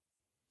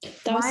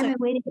 Why am I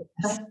waiting?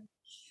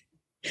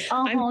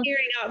 I'm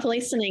tearing up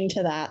listening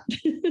to that.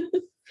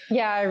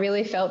 Yeah, I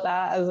really felt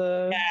that as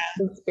a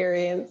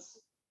experience.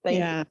 Thank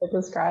you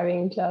for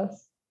describing,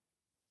 Jess.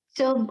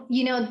 So,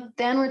 you know,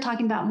 then we're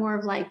talking about more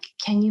of like,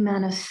 can you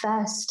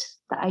manifest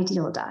the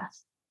ideal death,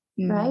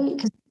 right?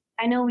 Because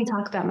I know we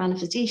talk about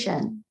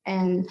manifestation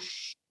and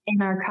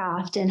in our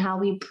craft and how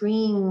we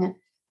bring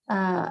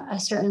a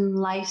certain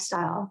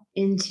lifestyle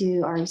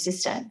into our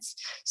existence.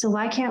 So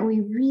why can't we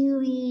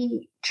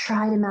really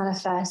try to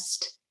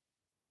manifest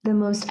the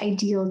most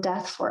ideal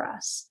death for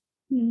us?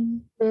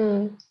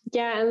 Yeah,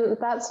 and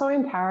that's so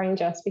empowering,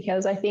 Jess,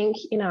 because I think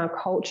in our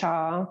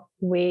culture,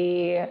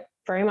 we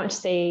very much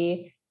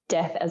see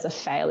death as a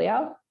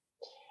failure.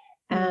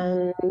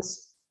 And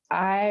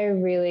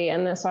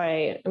and that's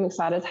why I'm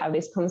excited to have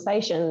this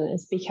conversation,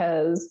 is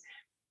because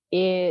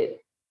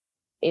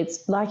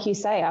it's like you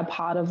say, a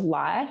part of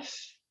life,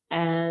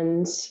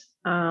 and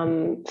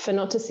for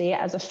not to see it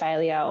as a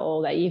failure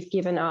or that you've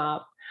given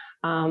up,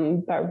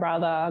 but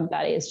rather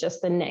that is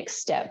just the next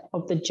step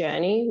of the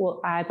journey.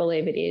 Well, I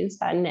believe it is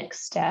that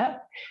next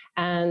step.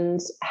 And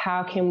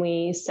how can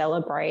we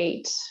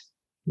celebrate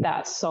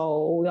that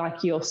soul,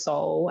 like your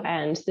soul,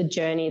 and the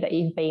journey that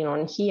you've been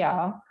on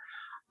here?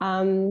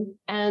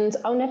 And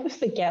I'll never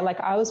forget, like,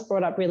 I was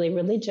brought up really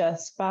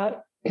religious,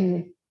 but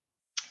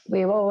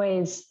we've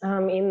always,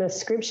 in the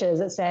scriptures,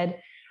 it said,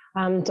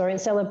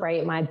 don't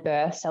celebrate my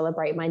birth,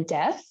 celebrate my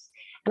death.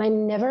 And I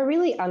never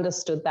really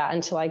understood that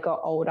until I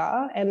got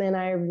older. And then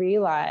I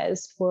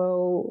realized,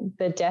 well,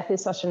 the death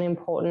is such an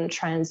important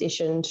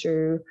transition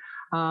to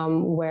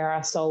where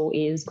our soul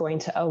is going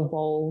to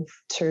evolve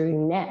to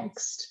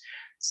next.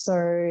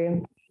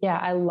 So, yeah,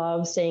 I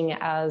love seeing it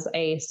as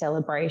a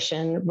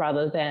celebration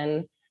rather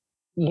than,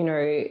 you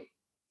know,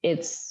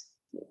 it's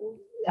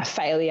a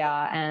failure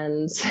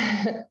and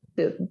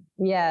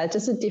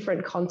just a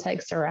different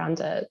context around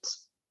it.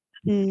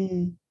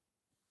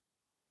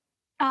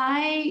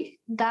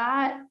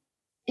 That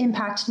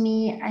impacted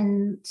me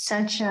in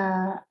such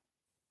I've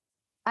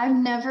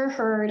never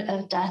heard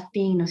of death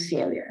being a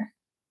failure.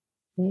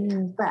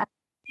 But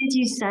as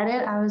you said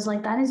it, I was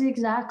like, that is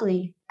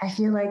exactly, I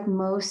feel like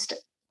most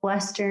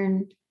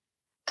Western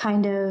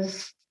kind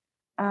of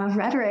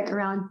rhetoric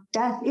around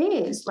death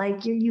is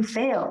like, you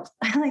failed,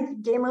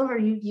 like game over,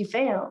 you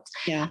failed.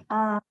 Yeah.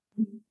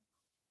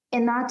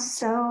 And that's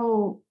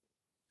so,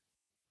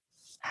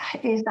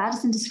 if that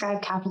doesn't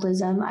describe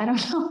capitalism, I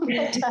don't know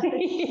what does.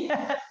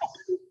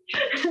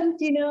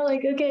 You know,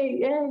 like, okay,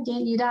 yeah,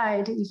 you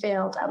died, you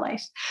failed at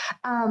life.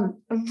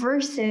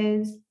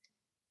 Versus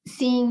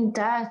seeing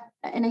death,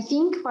 and I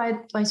think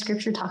why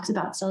scripture talks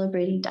about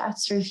celebrating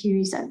death for a few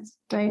reasons,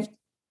 right?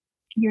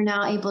 You're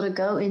now able to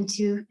go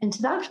into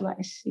the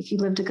afterlife. If you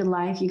lived a good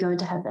life, you go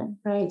into heaven,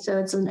 right? So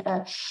it's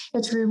a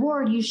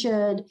reward. You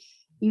should,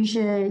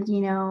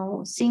 you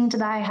know, sing to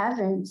thy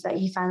heavens that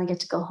you finally get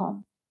to go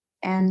home.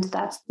 And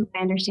that's my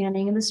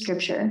understanding of the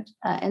scripture.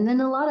 And then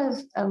a lot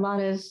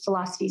of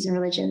philosophies and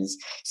religions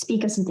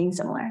speak of something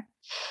similar.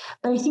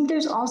 But I think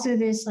there's also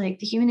this, like,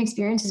 the human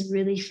experience is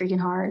really freaking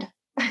hard.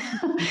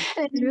 And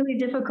it's really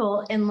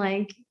difficult. And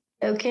like,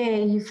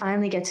 okay, you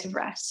finally get to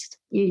rest.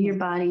 Your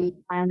body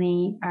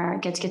finally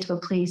gets to get to a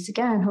place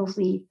again.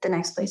 Hopefully the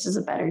next place is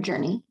a better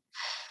journey.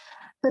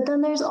 But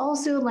then there's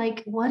also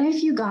like, what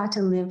if you got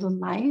to live a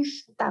life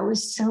that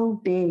was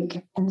so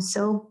big and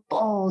so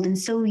bold and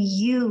so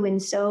you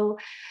and so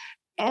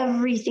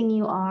everything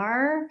you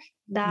are,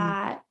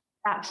 that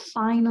that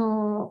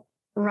final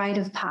rite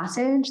of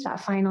passage, that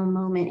final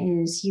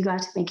moment is you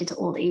got to make it to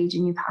old age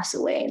and you pass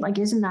away. Like,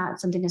 isn't that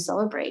something to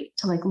celebrate?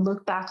 To like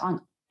look back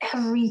on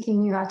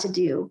everything you got to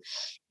do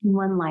in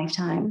one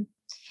lifetime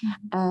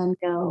and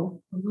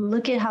go,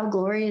 look at how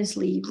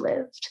gloriously you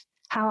lived,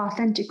 how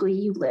authentically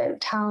you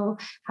lived, how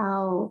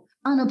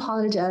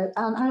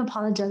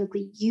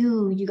unapologetically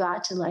you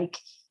got to like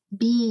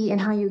be,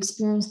 and how you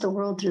experienced the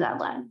world through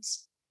that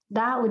lens.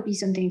 That would be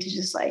something to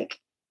just like,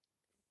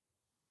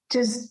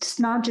 just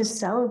not just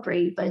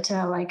celebrate, but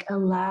to like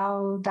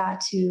allow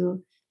that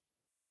to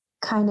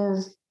kind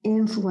of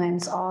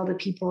influence all the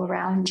people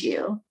around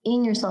you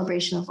in your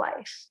celebration of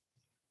life,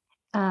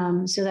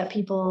 so that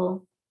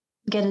people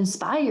get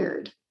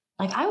inspired.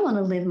 Like, I want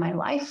to live my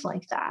life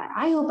like that.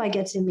 I hope I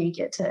get to make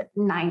it to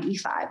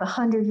 95,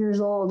 100 years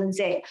old and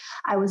say,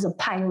 I was a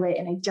pilot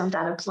and I jumped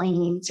out of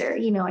planes, or,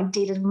 you know, I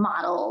dated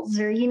models,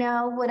 or, you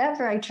know,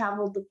 whatever, I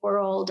traveled the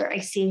world, or I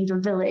saved a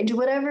village,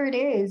 whatever it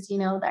is, you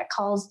know, that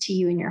calls to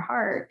you in your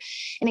heart.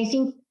 And I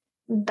think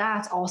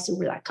that's also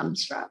where that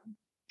comes from,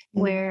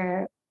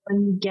 where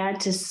when you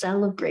get to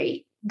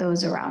celebrate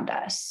those around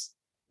us,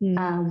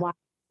 why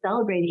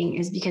celebrating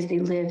is because they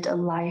lived a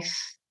life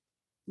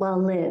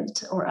well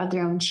lived, or of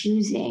their own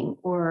choosing,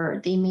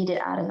 or they made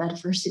it out of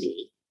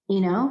adversity,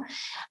 you know?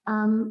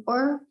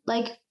 Or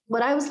like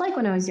what I was like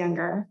when I was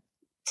younger.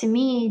 To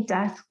me,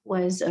 death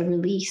was a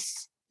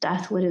release.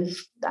 Death would have,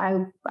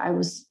 I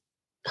was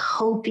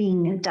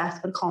hoping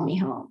death would call me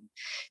home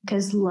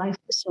because life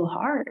was so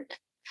hard.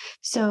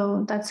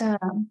 So that's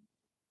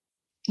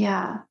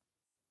the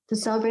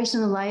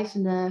celebration of life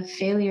and the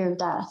failure of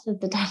death,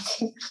 the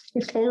death,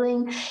 you're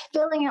failing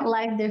at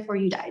life, therefore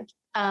you died.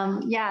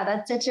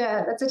 That's such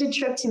a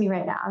trip to me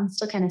right now. I'm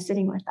still kind of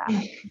sitting with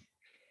that.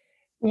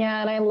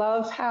 Yeah, and I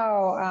love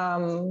how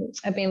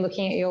I've been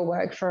looking at your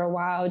work for a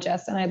while,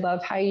 Jess, and I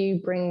love how you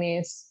bring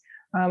this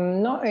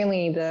not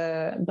only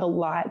the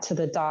light to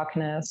the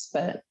darkness,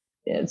 but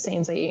it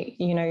seems that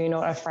you know, you're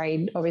not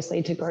afraid,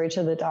 obviously, to go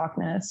to the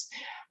darkness,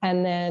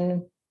 and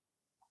then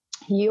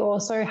you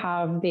also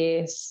have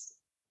this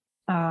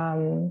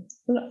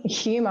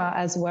humor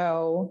as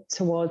well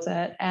towards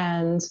it,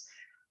 and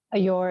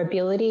your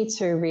ability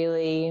to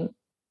really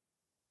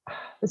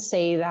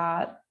see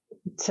that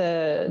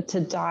to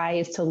die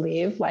is to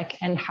live, like,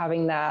 and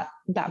having that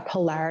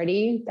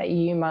polarity that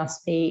you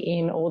must be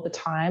in all the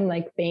time,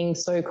 like being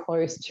so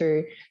close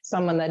to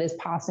someone that is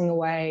passing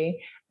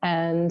away.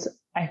 And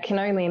I can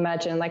only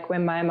imagine, like,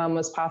 when my mum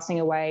was passing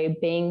away,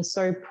 being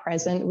so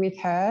present with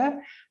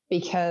her,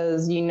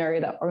 because you know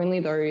that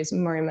only those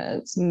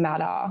moments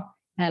matter.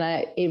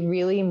 And it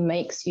really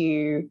makes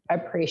you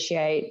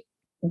appreciate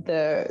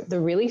the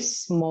really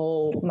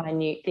small,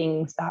 minute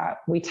things that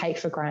we take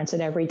for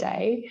granted every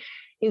day.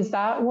 Is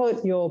that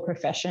what your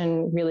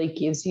profession really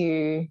gives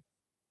you,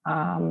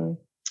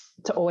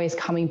 to always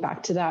coming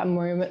back to that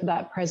moment,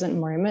 that present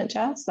moment,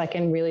 Jess, like,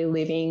 and really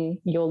living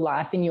your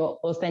life in your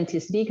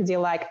authenticity? Because you're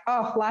like,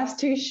 oh, life's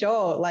too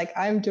short. Like,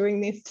 I'm doing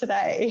this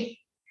today.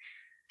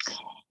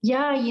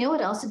 Yeah, you know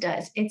what else it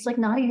does? It's like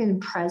not even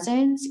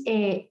presence.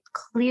 It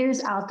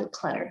clears out the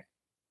clutter.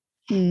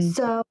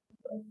 So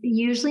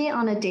usually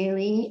on a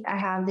daily, I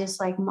have this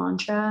like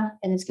mantra,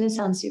 and it's going to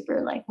sound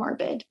super like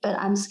morbid, but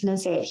I'm just going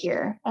to say it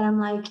here. And I'm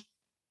like,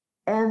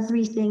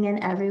 everything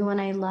and everyone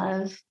I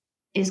love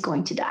is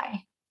going to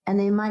die. And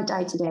they might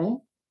die today,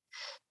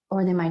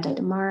 or they might die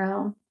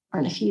tomorrow, or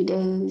in a few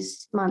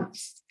days,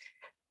 months.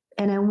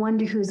 And I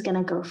wonder who's going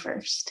to go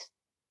first.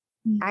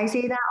 I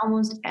say that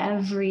almost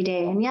every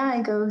day. And yeah,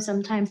 I go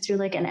sometimes through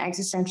like an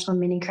existential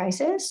mini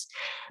crisis.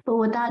 But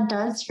what that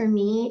does for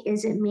me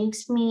is it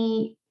makes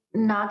me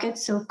not get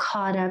so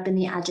caught up in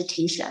the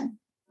agitation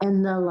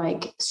and the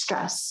like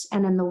stress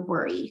and then the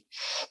worry.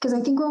 Because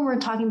I think when we're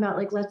talking about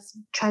like, let's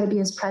try to be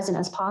as present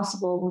as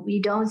possible, what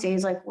we don't say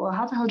is like, well,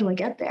 how the hell do I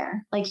get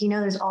there? Like, you know,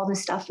 there's all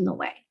this stuff in the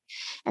way.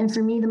 And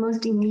for me, the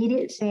most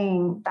immediate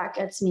thing that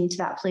gets me to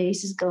that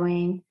place is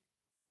going,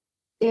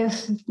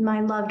 if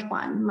my loved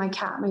one, my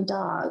cat, my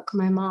dog,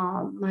 my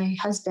mom, my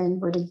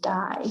husband were to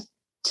die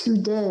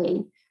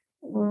today,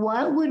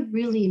 what would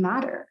really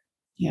matter?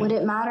 Yeah. Would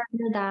it matter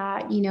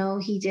that, you know,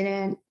 he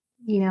didn't,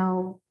 you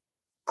know,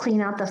 clean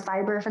out the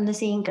fiber from the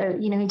sink, or,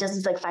 you know, he does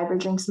these like fiber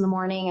drinks in the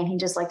morning and he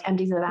just like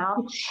empties it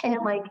out and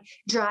it like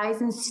dries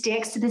and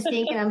sticks to the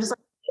sink and I'm just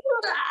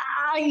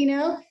like, you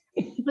know,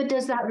 but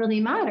does that really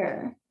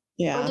matter?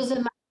 Yeah. Or does it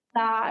matter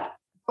that,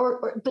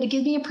 but it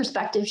gives me a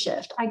perspective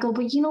shift. I go,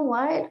 but you know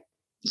what?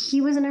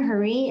 He was in a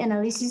hurry and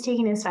at least he's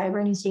taking his fiber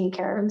and he's taking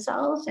care of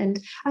himself. And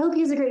I hope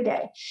he has a great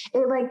day.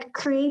 It like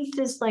creates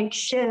this like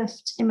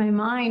shift in my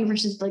mind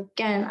versus like,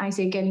 again, I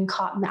say getting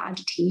caught in the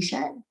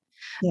agitation.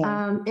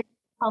 Yeah. It's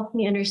helps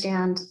me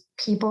understand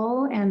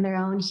people and their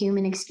own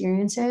human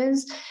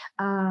experiences.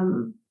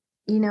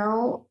 You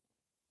know,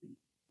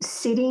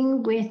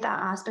 sitting with that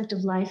aspect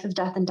of life, of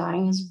death and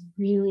dying, is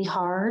really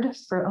hard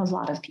for a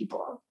lot of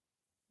people.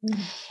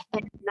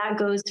 And that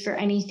goes for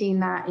anything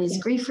that is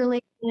grief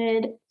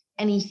related,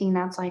 anything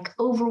that's like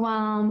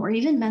overwhelm, or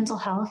even mental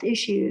health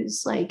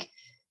issues. Like,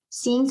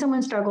 seeing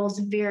someone struggle is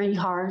very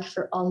hard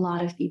for a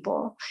lot of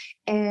people.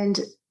 And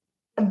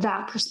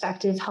that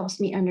perspective helps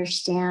me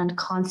understand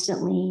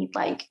constantly,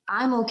 like,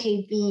 I'm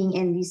okay being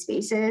in these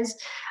spaces.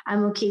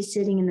 I'm okay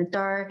sitting in the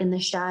dark, in the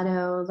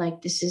shadow.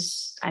 Like,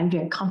 I'm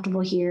very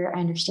comfortable here. I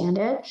understand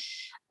it.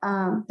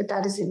 But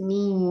that doesn't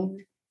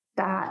mean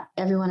that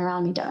everyone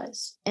around me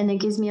does. And it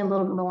gives me a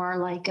little more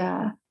like,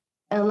 it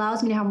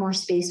allows me to have more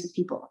space with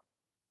people,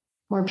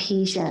 more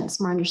patience,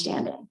 more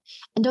understanding.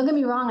 And don't get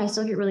me wrong, I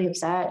still get really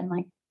upset and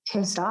like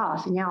pissed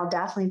off. And yeah, I'll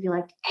definitely be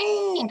like,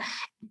 hey,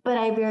 but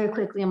I very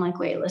quickly, I'm like,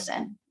 wait,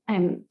 listen,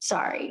 I'm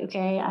sorry.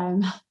 Okay.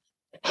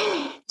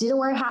 Didn't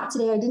wear a hat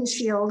today. I didn't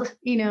shield,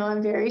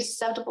 I'm very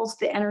susceptible to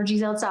the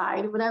energies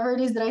outside, whatever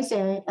it is that I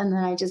say. And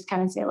then I just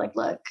kind of say like,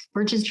 look,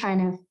 we're just trying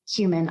to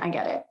human. I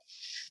get it.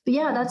 But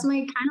yeah, that's my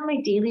kind of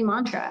my daily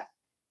mantra.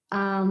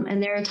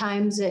 And there are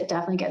times it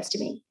definitely gets to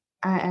me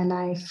and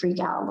I freak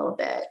out a little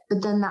bit,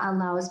 but then that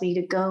allows me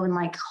to go and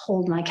like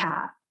hold my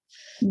cat.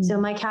 So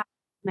my cat,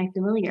 my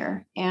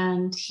familiar,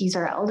 and he's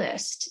our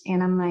eldest.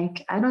 And I'm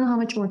like, I don't know how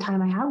much more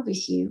time I have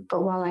with you,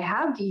 but while I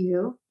have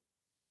you,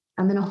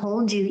 I'm going to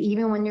hold you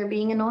even when you're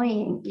being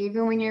annoying,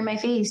 even when you're in my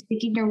face,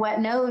 sticking your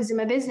wet nose in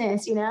my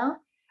business,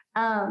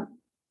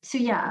 So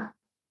yeah.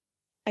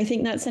 I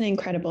think that's an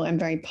incredible and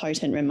very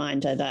potent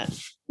reminder that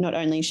not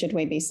only should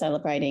we be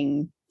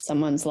celebrating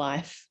someone's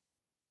life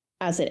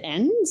as it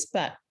ends,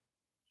 but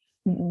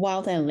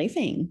while they're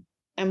living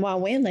and while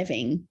we're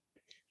living.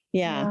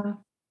 Yeah.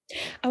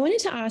 I wanted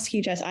to ask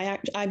you, Jess, I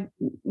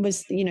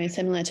was,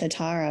 similar to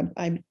Tara.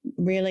 I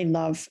really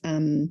love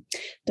the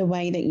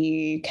way that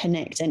you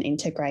connect and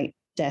integrate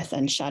death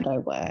and shadow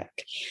work.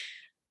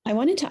 I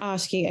wanted to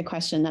ask you a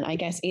question that I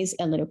guess is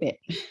a little bit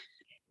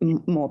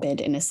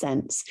morbid in a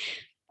sense.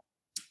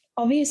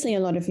 Obviously, a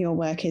lot of your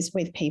work is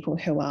with people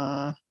who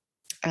are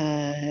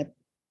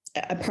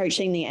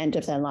approaching the end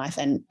of their life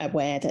and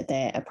aware that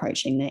they're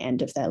approaching the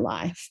end of their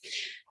life.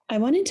 I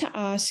wanted to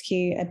ask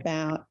you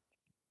about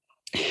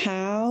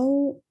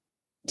how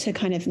to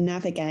kind of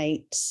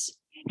navigate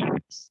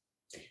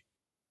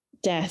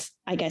death,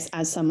 I guess,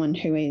 as someone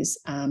who is,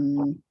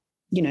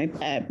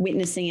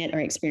 witnessing it or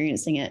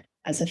experiencing it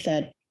as a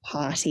third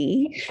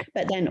party,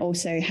 but then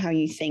also how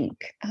you think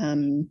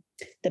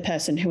the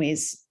person who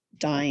is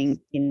dying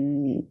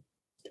in,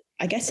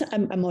 I guess,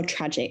 a more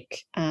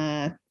tragic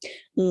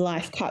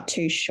life cut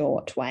too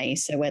short way.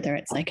 So whether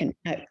it's like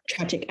a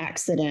tragic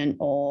accident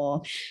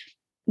or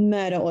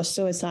murder or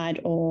suicide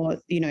or,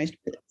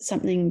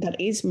 something that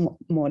is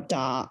more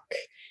dark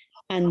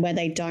and where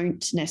they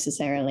don't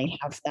necessarily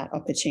have that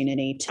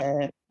opportunity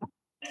to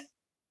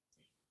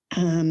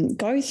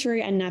go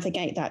through and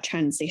navigate that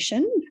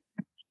transition,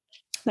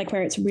 like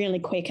where it's really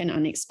quick and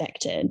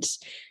unexpected,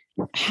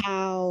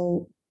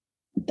 how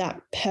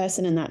that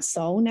person and that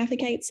soul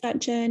navigates that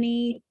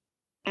journey,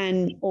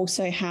 and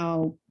also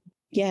how,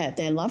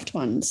 their loved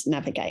ones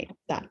navigate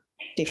that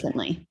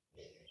differently.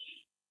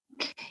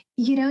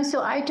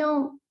 So I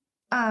don't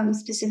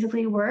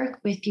specifically work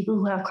with people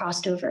who have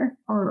crossed over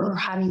or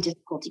having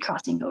difficulty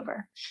crossing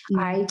over.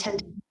 I tend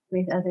to work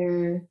with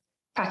other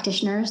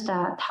practitioners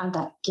that have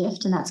that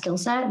gift and that skill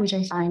set, which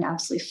I find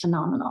absolutely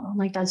phenomenal.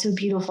 Like, that's so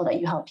beautiful that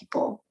you help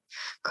people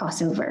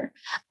cross over.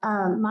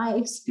 My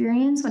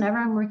experience whenever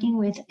I'm working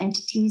with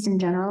entities in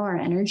general or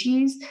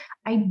energies,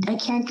 I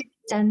can't get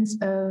a sense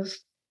of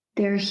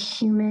their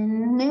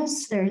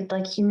humanness, their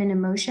like human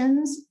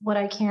emotions. What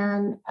I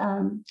can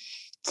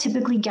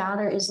typically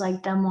gather is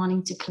like them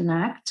wanting to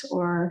connect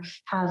or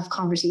have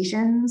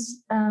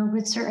conversations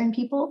with certain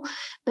people.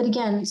 But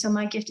again, so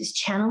my gift is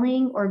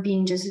channeling or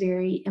being just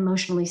very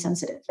emotionally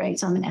sensitive, right?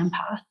 So I'm an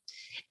empath.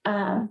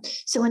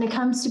 So when it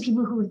comes to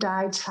people who have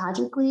died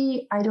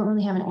tragically, I don't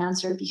really have an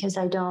answer because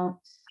I don't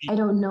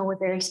know what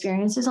their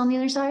experience is on the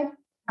other side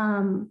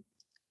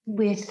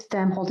with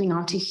them holding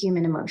on to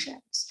human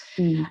emotions.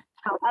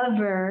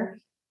 However,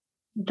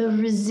 the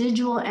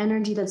residual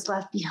energy that's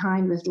left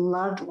behind with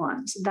loved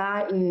ones,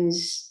 that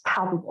is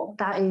palpable.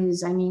 That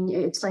is,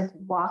 it's like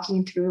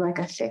walking through like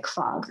a thick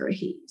fog or a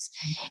haze.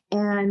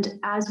 And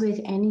as with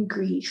any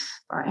grief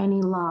or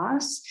any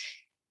loss,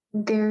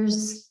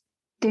 there's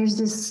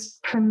this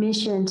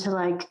permission to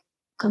like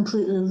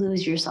completely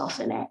lose yourself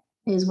in it,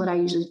 is what I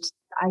usually,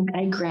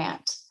 I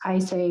grant. I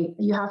say,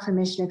 you have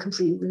permission to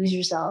completely lose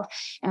yourself,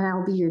 and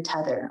I'll be your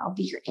tether. I'll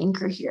be your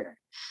anchor here.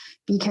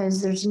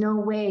 Because there's no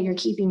way you're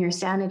keeping your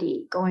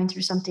sanity going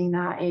through something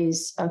that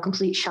is a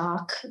complete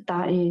shock,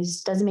 that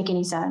doesn't make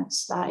any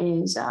sense, that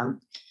is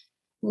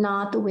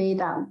not the way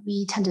that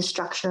we tend to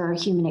structure our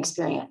human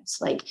experience.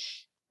 Like,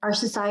 our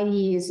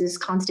society is this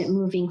constant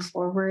moving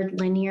forward,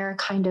 linear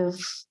kind of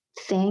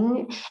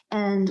thing.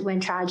 And when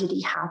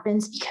tragedy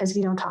happens, because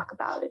we don't talk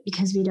about it,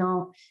 because we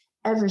don't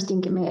ever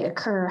think it may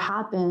occur or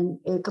happen,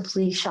 it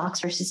completely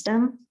shocks our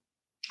system.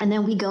 And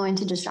then we go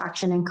into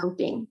distraction and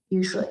coping,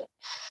 usually.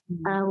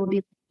 We'll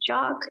be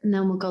shock, and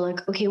then we'll go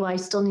like, okay, well, I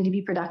still need to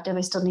be productive.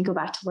 I still need to go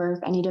back to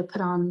work. I need to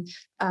put on,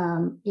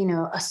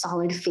 a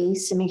solid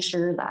face to make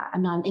sure that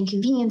I'm not an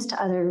inconvenience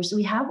to others.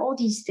 We have all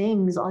these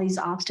things, all these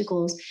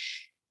obstacles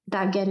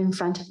that get in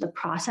front of the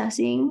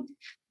processing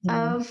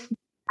of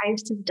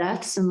types of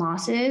deaths and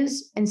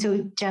losses. And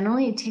so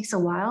generally it takes a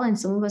while, and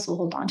some of us will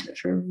hold on to it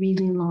for a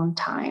really long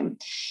time.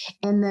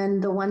 And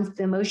then the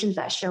emotions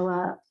that show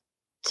up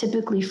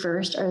typically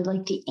first are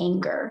like the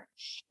anger.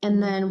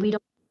 And then we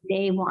don't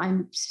say, well,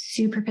 I'm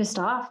super pissed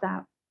off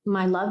that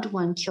my loved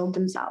one killed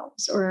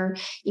themselves, or,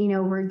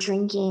 we're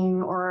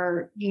drinking,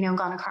 or,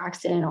 got in a car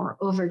accident or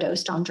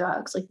overdosed on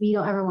drugs. Like, we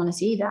don't ever want to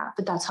see that,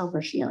 but that's how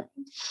we're feeling.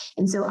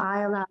 And so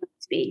I allow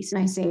space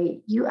and I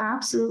say, you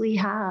absolutely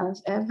have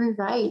every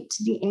right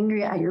to be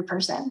angry at your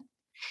person.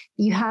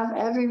 You have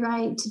every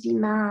right to be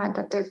mad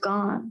that they're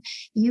gone.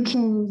 You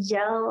can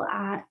yell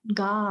at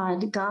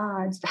God,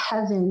 gods, the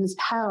heavens,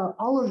 hell,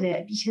 all of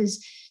it,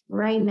 because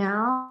right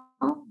now,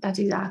 that's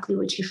exactly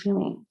what you're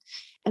feeling.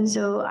 And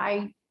so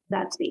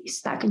that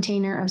space, that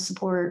container of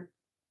support,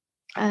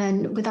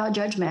 and without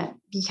judgment,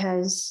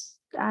 because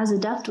as a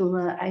death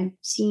doula, I've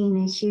seen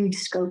a huge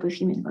scope of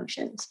human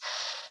emotions.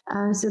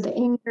 So the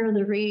anger,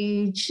 the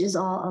rage is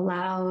all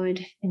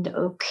allowed and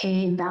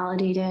okay and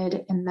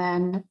validated. And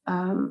then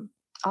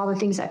all the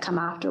things that come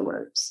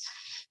afterwards,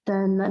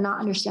 then the not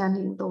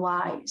understanding the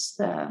whys,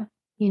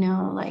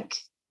 like,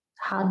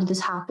 how did this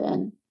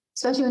happen?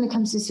 Especially when it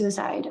comes to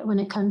suicide, when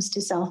it comes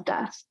to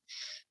self-death.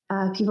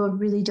 People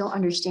really don't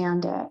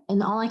understand it.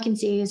 And all I can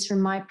say is,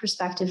 from my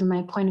perspective and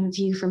my point of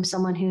view, from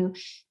someone who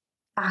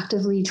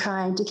actively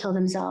tried to kill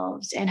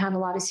themselves and had a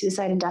lot of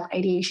suicide and death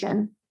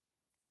ideation,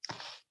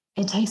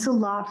 it takes a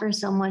lot for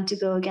someone to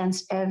go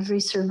against every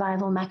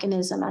survival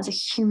mechanism as a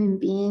human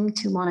being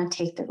to want to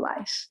take their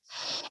life.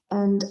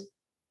 And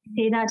I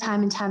say that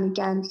time and time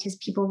again, because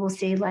people will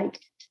say, like,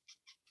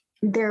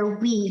 they're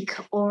weak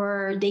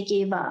or they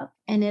gave up.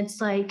 And it's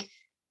like,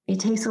 it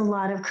takes a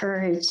lot of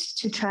courage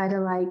to try to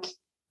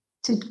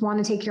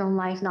want to take your own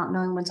life, not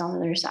knowing what's on the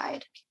other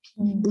side,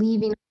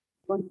 leaving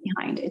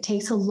behind. It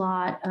takes a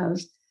lot of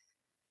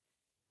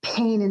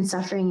pain and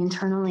suffering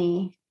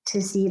internally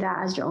to see that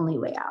as your only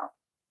way out.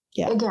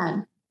 Yeah.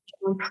 Again,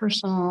 your own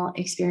personal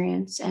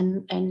experience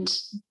and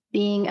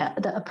being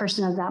a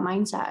person of that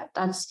mindset.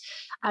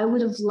 I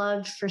would have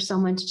loved for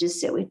someone to just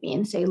sit with me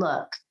and say,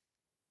 look,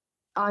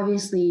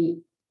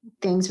 obviously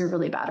things are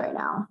really bad right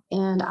now,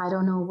 and I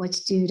don't know what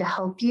to do to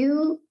help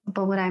you.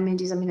 But what I'm going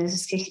to do is I'm going to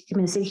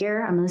sit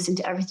here. I'm going to listen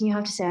to everything you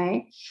have to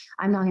say.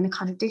 I'm not going to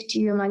contradict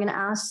you. I'm not going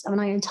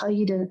to tell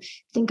you to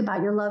think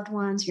about your loved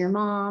ones, or your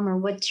mom, or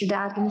what's your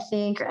dad going to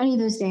think, or any of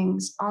those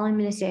things. All I'm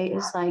going to say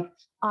is, like,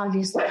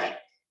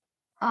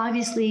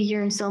 obviously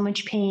you're in so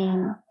much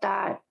pain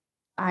that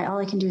all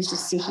I can do is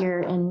just sit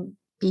here and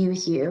be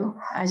with you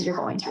as you're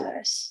going through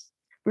this,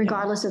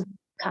 regardless of the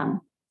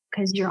outcome,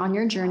 because you're on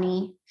your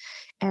journey.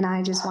 And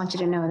I just want you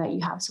to know that you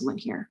have someone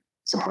here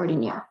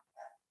supporting you.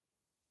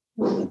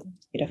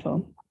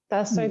 Beautiful.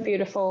 That's so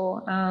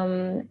beautiful.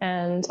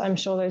 And I'm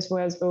sure those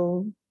words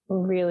will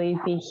really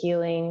be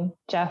healing.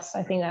 Jess,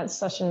 I think that's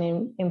such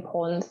an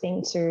important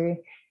thing to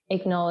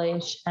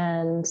acknowledge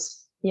and,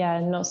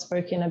 not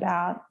spoken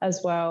about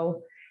as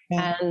well.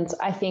 Yeah. And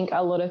I think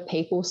a lot of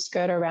people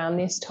skirt around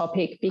this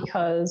topic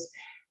because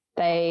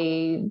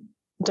they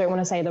don't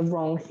want to say the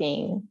wrong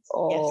thing,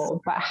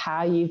 but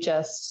how you've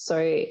just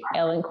so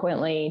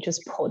eloquently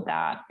just put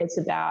that. It's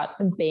about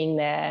being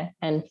there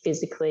and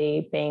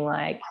physically being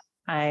like,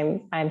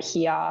 I'm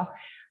here.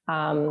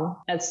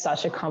 It's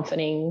such a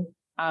comforting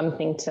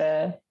thing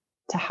to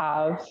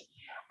have.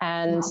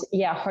 And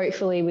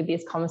hopefully with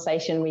this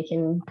conversation, we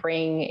can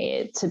bring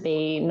it to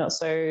be not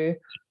so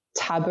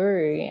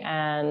taboo,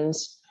 and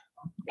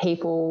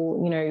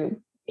people,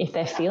 if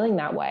they're feeling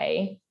that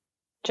way,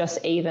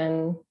 just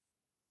even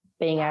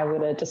being able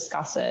to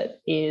discuss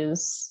it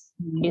is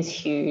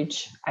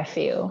huge, I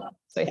feel.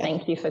 So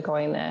thank you for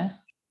going there.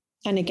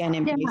 And again,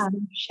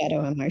 embracing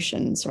shadow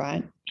emotions,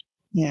 right?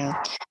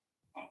 Yeah.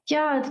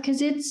 Yeah,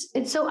 because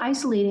it's so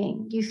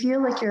isolating. You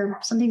feel like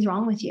something's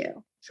wrong with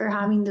you for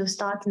having those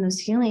thoughts and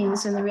those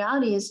feelings. And the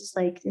reality is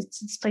like,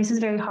 this place is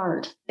very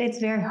hard. It's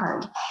very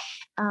hard.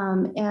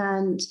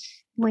 And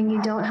when you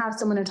don't have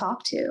someone to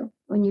talk to,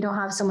 when you don't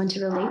have someone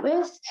to relate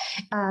with,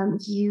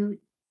 you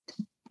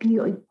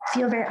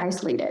feel very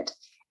isolated.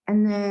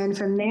 And then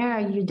from there,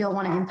 you don't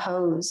want to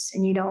impose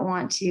and you don't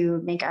want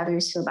to make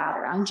others feel bad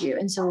around you.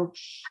 And so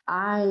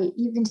I,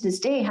 even to this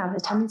day, have a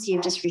tendency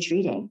of just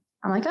retreating.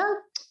 I'm like, oh,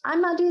 I'm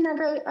not doing that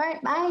great. All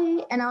right,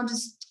 bye. And I'll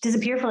just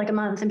disappear for like a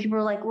month. And people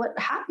are like, what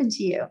happened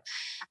to you?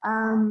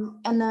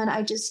 And then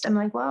I'm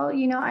like, well,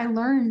 I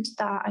learned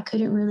that I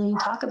couldn't really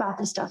talk about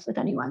this stuff with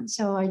anyone.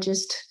 So I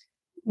just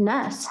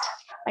nest.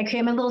 I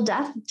create my little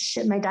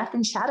my death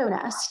and shadow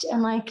nest.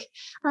 And like,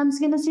 I'm just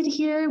going to sit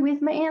here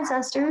with my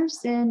ancestors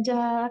and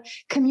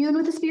commune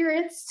with the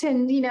spirits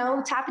and,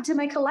 tap into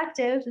my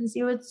collective and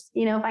see what's,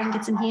 if I can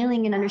get some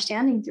healing and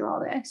understanding through all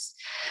this.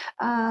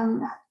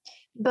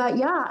 But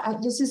yeah,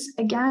 this is,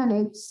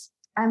 again,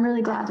 I'm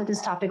really glad that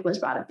this topic was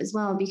brought up as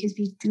well, because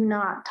we do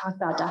not talk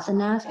about death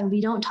enough, and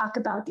we don't talk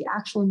about the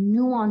actual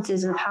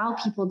nuances of how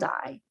people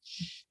die,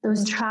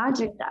 those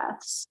tragic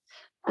deaths,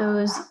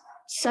 those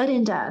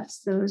sudden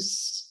deaths,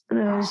 those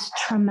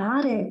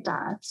traumatic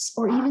deaths,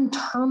 or even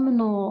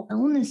terminal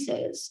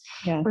illnesses,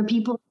 where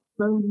people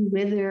slowly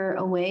wither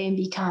away and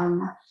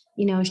become,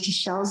 just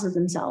shells of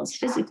themselves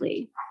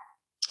physically,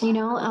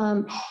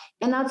 and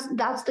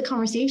that's the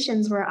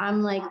conversations where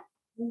I'm like,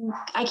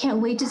 I can't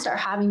wait to start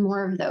having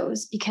more of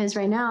those, because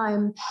right now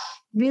I'm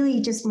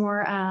really just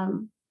more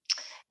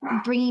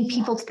bringing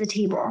people to the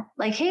table.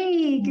 Like,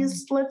 hey,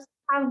 let's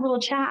have a little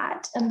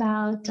chat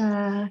about,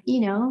 how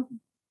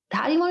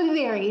do you want to be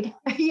buried?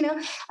 If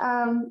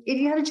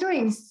you had a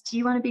choice, do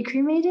you want to be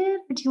cremated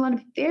or do you want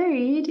to be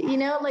buried?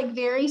 Like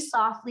very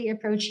softly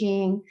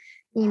approaching,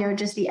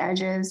 just the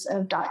edges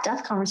of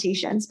death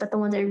conversations. But the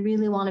ones I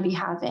really want to be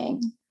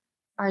having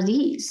are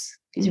these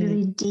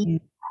really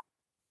deep,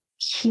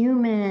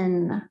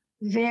 human,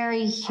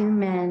 very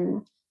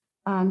human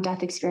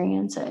death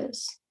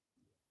experiences.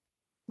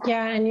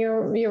 Yeah, and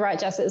you're right,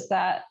 Jess. It's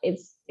that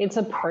it's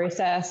a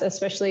process,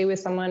 especially with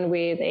someone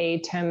with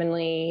a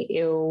terminally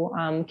ill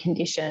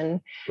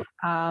condition,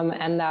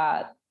 and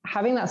that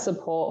having that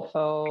support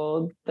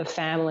for the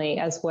family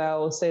as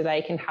well, so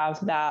they can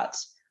have that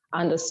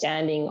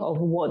understanding of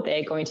what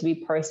they're going to be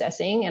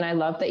processing. And I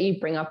love that you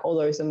bring up all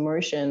those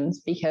emotions,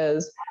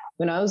 because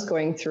when I was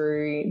going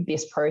through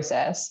this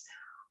process,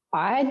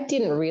 I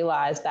didn't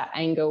realize that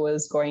anger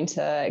was going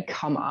to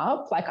come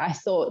up. Like, I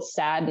thought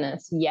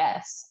sadness,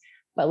 yes,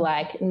 but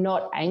like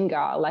not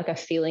anger, like a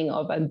feeling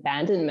of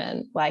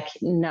abandonment, like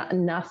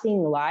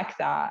nothing like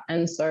that.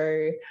 And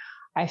so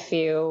I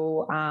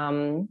feel,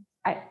 and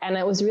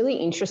it was really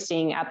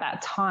interesting at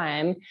that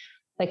time,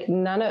 like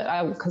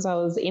because I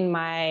was in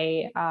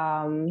my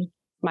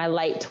my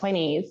late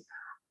 20s,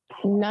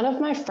 none of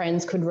my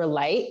friends could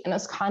relate. And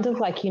it's kind of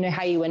like,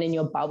 how you went in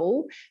your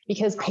bubble,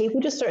 because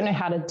people just don't know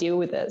how to deal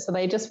with it. So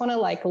they just want to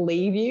like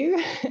leave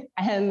you.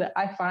 And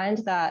I find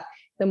that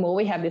the more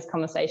we have this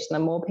conversation, the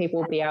more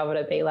people will be able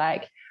to be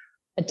like,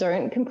 I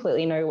don't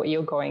completely know what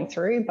you're going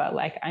through, but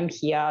like, I'm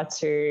here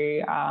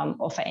to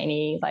offer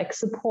any like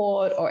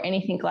support or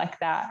anything like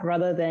that,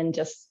 rather than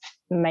just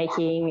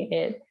making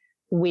it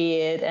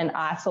weird and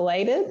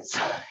isolated.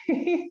 So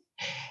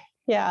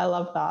yeah, I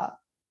love that.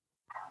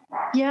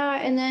 Yeah.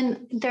 And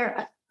then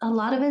a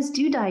lot of us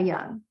do die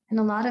young, and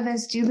a lot of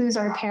us do lose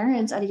our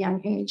parents at a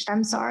young age.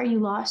 I'm sorry you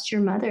lost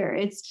your mother.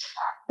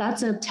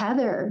 That's a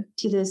tether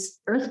to this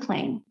earth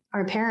plane.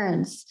 Our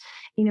parents,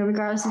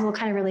 regardless of what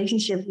kind of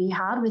relationship we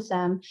had with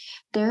them,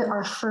 they're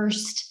our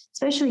first,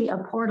 especially a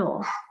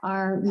portal.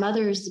 Our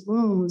mother's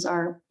wombs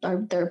are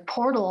their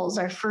portals,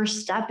 our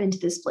first step into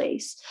this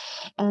place.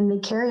 And they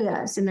carry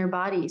us in their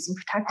bodies and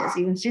protect us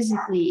even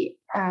physically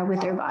with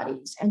their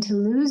bodies. And to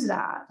lose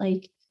that,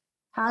 like,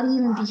 how do you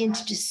even begin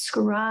to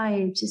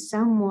describe to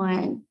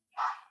someone,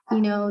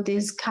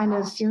 this kind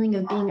of feeling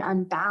of being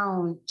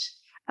unbound,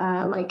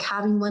 like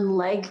having one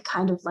leg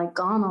kind of like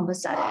gone all of a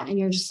sudden. And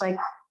you're just like,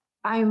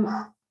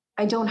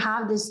 I don't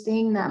have this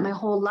thing that my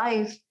whole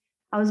life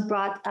I was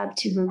brought up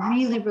to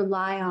really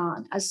rely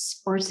on as a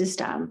support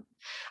system,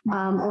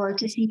 or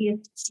to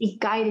seek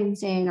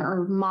guidance in,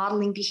 or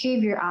modeling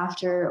behavior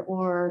after,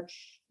 or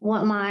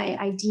what my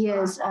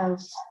ideas of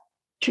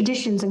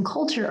traditions and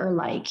culture are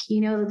like.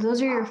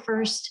 Those are your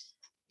first,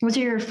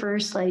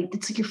 like,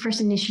 it's like your first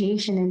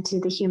initiation into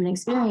the human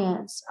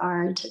experience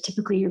are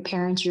typically your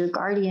parents, your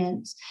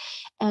guardians.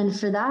 And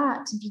for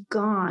that to be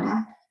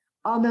gone,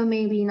 although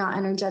maybe not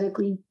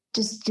energetically,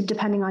 just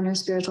depending on your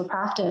spiritual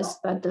practice,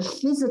 but the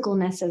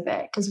physicalness of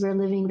it, because we're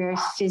living very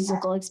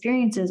physical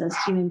experiences as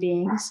human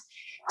beings,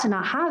 to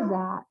not have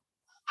that,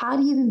 how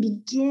do you even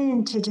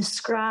begin to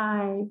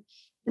describe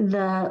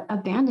the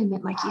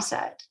abandonment, like you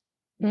said,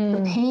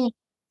 the pain,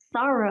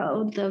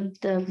 sorrow,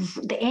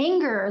 the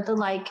anger, the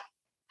like,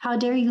 how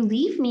dare you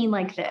leave me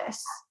like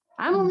this?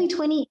 I'm only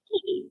 28.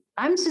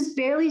 I'm just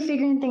barely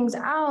figuring things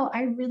out.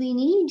 I really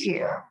need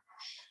you.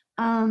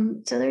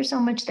 So there's so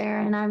much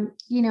there. And I'm,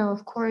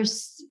 of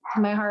course,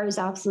 my heart is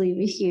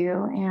absolutely with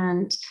you.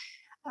 And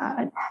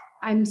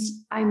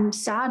I'm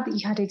sad that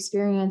you had to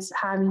experience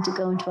having to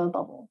go into a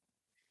bubble,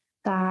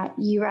 that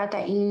you were at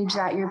that age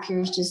that your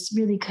peers just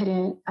really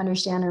couldn't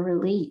understand or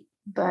relate.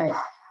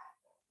 But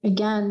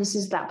again, this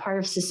is that part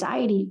of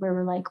society where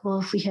we're like, well,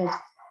 if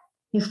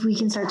we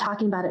can start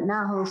talking about it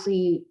now,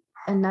 hopefully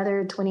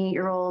another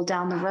 28-year-old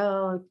down the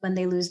road, when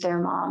they lose their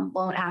mom,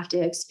 won't have to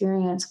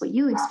experience what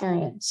you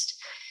experienced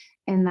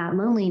in that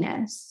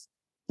loneliness,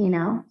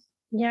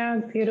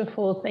 Yeah,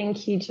 beautiful.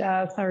 Thank you,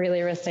 Jess. I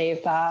really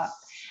received that.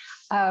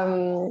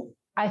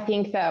 I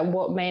think that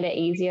what made it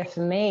easier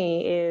for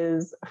me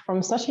is,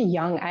 from such a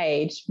young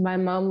age, my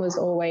mum was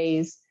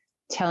always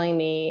telling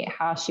me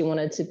how she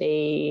wanted to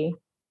be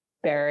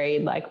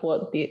buried, like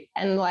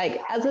and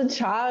like as a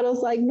child I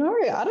was like, no,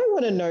 I don't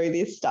want to know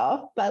this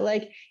stuff, but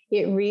like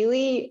it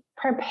really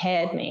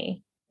prepared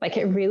me.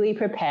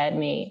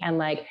 And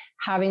like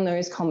having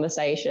those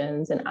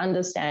conversations and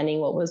understanding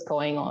what was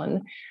going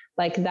on,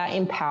 like that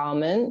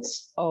empowerment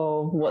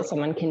of what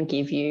someone can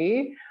give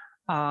you,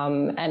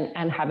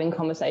 and having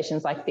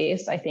conversations like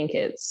this, I think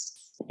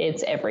it's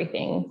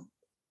everything.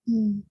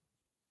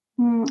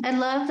 I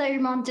love that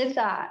your mom did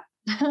that.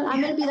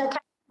 I'm gonna be that kind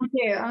of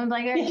too. I'm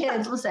like, all right,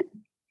 kids, listen.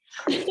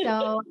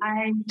 So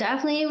I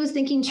definitely was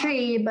thinking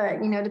tree,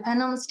 but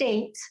depending on the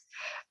state.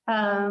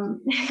 I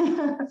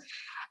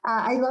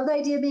love the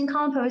idea of being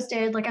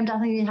composted. Like I'm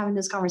definitely having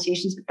those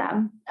conversations with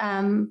them.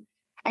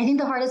 I think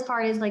the hardest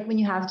part is like when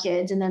you have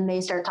kids and then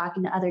they start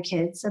talking to other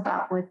kids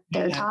about what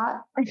they're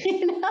taught, and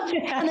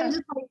they're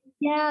just like,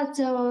 yeah.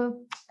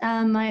 So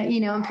my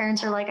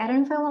parents are like, I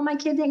don't know if I want my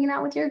kids hanging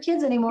out with your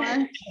kids anymore.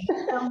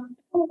 So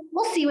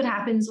we'll see what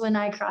happens when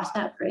I cross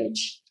that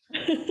bridge.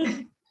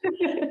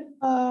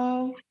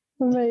 Oh,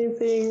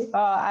 amazing. Oh,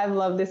 I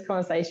love this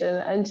conversation.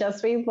 And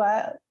just do you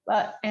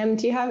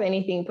have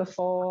anything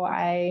before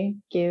I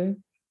give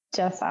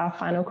Jess our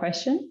final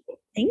question? I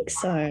think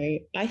so.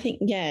 I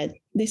think,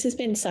 this has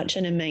been such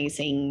an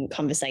amazing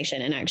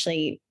conversation and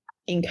actually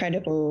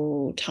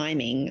incredible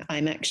timing.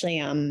 I'm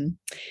actually,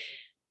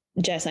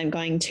 Jess, I'm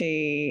going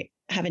to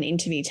have an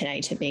interview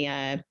today to be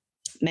a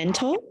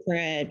mentor for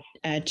a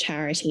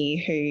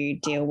charity who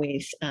deal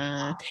with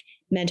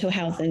mental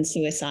health and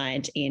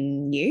suicide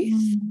in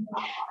youth.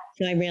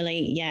 So I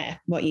really,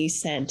 what you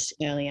said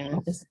earlier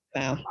as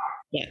well.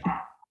 Yeah.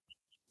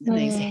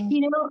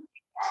 Amazing.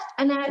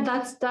 And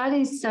that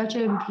is such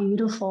a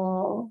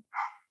beautiful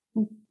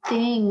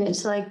thing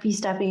to like be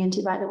stepping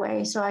into, by the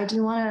way. So I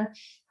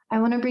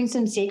want to bring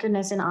some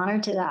sacredness and honor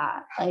to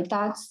that. Like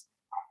that's,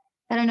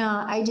 I don't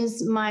know.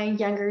 My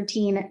younger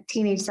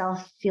teenage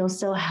self feels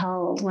so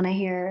held when I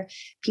hear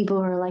people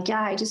who are like,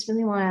 yeah, I just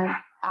really want to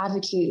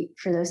advocate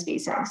for those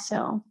spaces.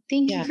 So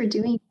thank you for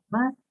doing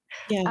that.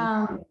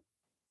 Yeah.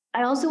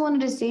 I also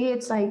wanted to say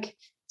it's like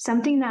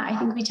something that I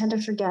think we tend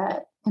to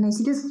forget. And I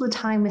see this all the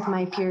time with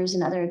my peers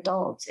and other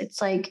adults. It's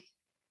like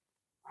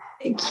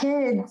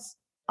kids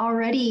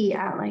already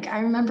at like, I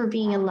remember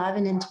being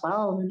 11 and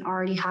 12 and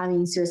already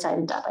having suicide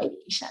and death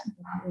ideation.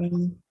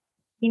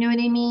 You know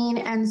what I mean?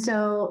 And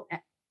so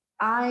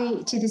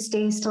I, to this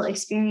day, still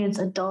experience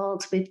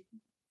adults with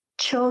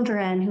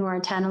children who are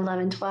 10,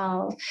 11,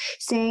 12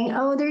 saying,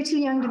 oh, they're too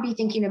young to be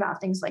thinking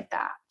about things like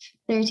that.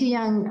 They're too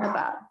young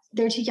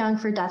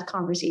for death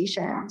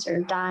conversations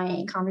or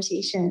dying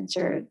conversations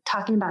or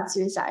talking about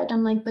suicide.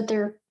 I'm like, but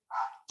their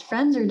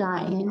friends are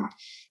dying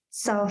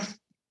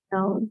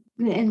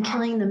and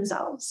killing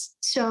themselves.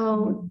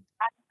 So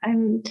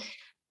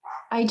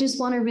I just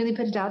want to really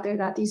put it out there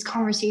that these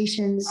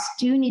conversations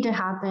do need to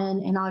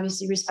happen, and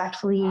obviously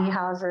respectfully,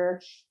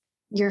 however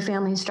your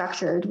family is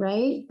structured,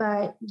 right?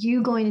 But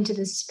you going into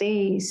this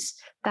space,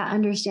 that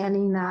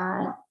understanding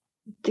that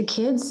the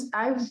kids,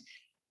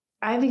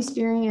 I've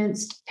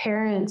experienced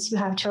parents who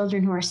have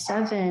children who are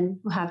 7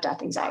 who have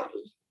death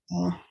anxiety.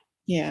 Oh,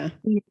 yeah.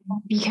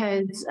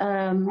 Because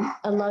a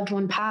loved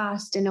one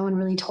passed and no one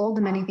really told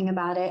them anything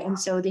about it. And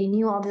so they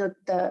knew all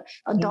the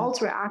adults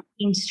were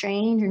acting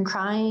strange and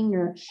crying,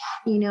 or,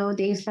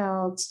 they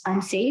felt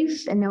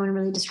unsafe and no one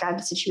really described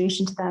the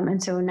situation to them.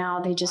 And so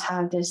now they just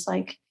have this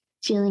like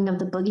feeling of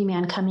the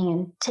boogeyman coming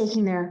and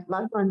taking their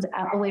loved ones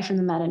away from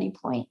them at any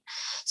point.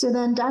 So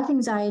then death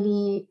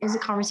anxiety is a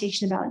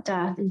conversation about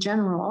death in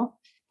general,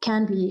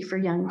 can be for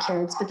young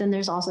kids, but then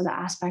there's also the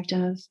aspect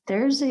of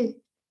there's a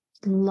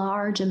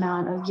large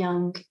amount of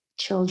young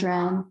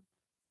children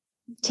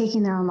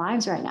taking their own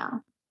lives right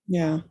now.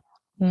 Yeah.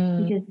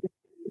 Because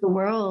the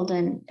world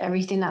and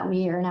everything that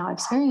we are now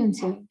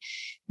experiencing.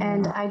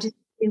 And I just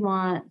really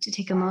want to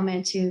take a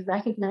moment to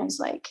recognize,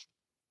 like,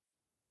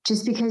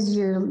 just because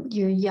you're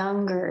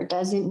younger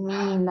doesn't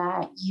mean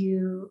that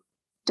you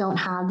don't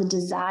have the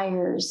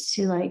desires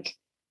to like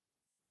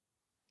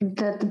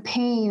the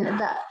pain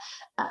that,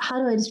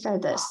 how do I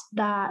describe this?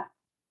 That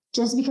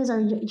just because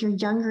you're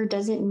younger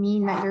doesn't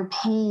mean that your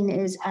pain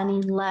is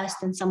any less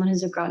than someone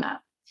who's a grown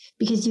up.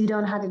 Because you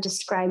don't know how to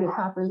describe it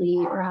properly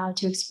or how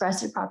to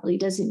express it properly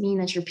doesn't mean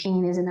that your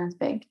pain isn't as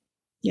big.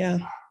 Yeah.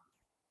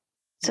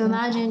 So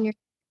imagine your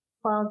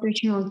 12,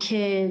 13-year-old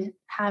kid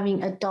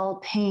having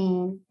adult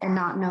pain and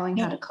not knowing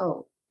how to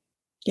cope.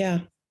 Yeah.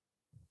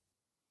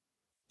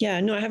 Yeah,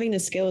 not having the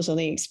skills or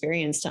the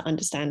experience to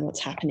understand what's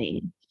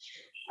happening.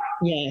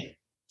 Yeah.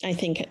 I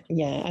think,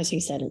 as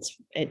you said,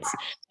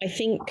 I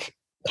think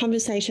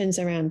conversations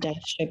around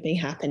death should be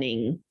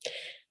happening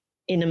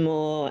in a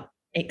more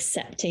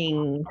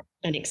accepting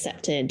and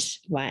accepted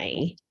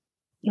way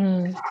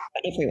for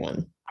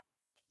everyone.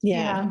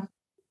 Yeah.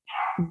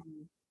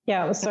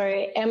 Yeah, so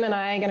Em and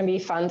I are going to be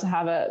fun to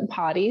have at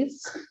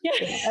parties.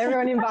 Yeah.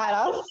 Everyone invite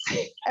us.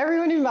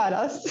 Everyone invite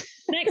us.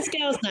 Next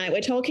girls' night,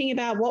 we're talking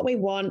about what we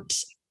want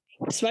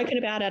spoken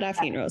about at our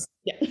funerals.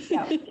 Yeah.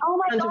 Oh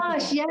my 100%.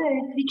 gosh, yes,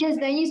 because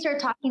then you start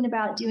talking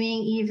about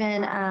doing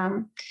even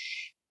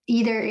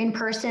either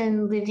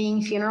in-person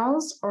living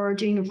funerals or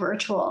doing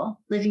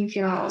virtual living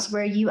funerals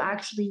where you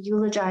actually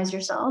eulogize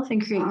yourself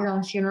and create your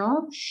own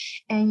funeral,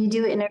 and you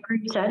do it in a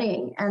group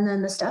setting, and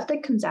then the stuff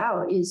that comes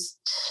out is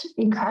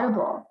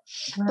incredible.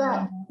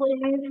 But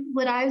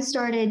what I've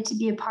started to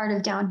be a part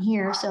of down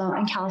here, so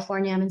in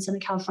California, I'm in Southern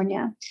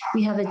California,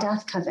 we have a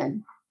death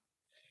coven.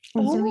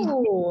 And so we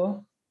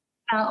talk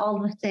about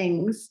all the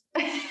things.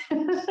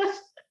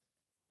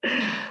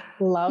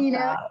 Love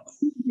that.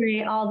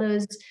 All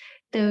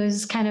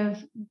those kind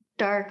of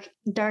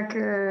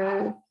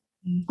darker,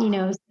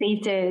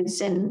 spaces,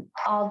 and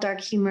all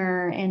dark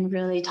humor, and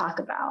really talk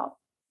about,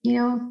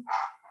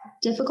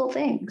 difficult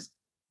things.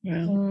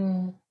 Yeah.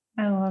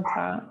 I love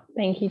that.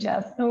 Thank you,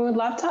 Jess. And we would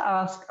love to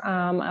ask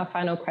our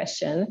final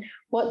question.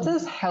 What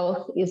does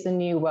health is the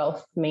new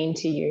wealth mean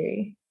to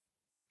you?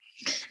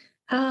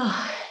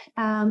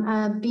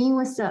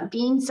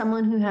 Being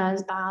someone who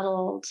has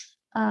battled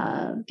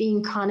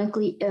being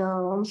chronically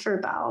ill for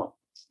about,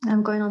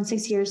 I'm going on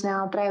 6 years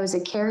now, but I was a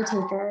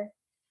caretaker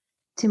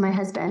to my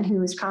husband who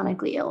was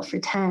chronically ill for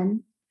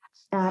 10.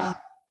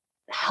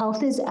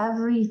 Health is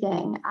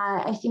everything.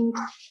 I think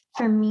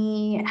for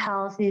me,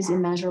 health is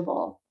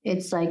immeasurable.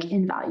 It's like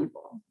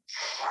invaluable.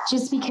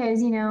 Just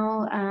because,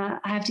 I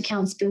have to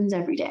count spoons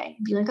every day.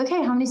 Be like,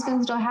 okay, how many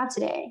spoons do I have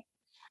today?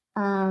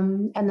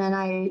 And then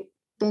I've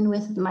been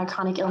with my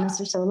chronic illness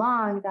for so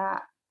long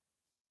that,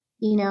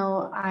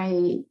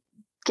 I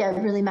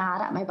get really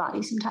mad at my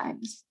body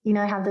sometimes.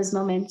 I have those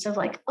moments of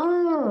like,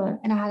 oh,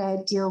 and I had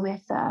to deal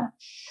with the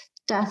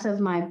death of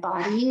my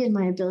body and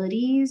my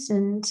abilities.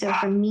 And so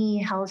for me,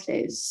 health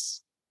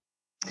is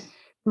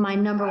my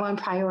number one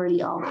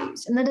priority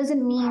always. And that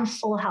doesn't mean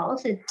full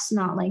health. It's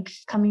not like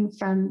coming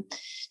from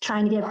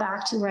trying to get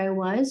back to where I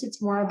was.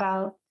 It's more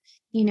about,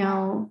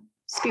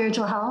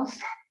 spiritual health,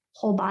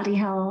 whole body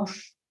health,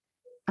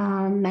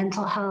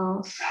 mental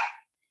health,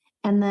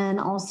 and then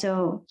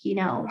also,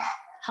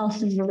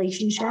 health of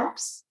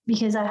relationships,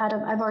 because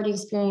I've already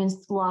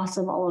experienced the loss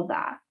of all of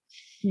that.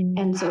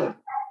 And so,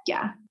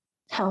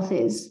 health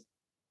is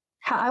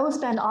how I will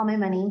spend all my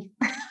money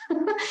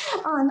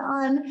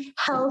on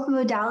health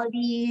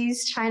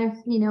modalities, trying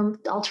to,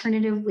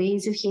 alternative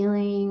ways of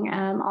healing.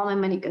 All my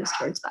money goes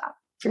towards that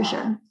for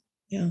sure.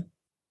 Yeah.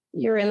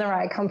 You're in the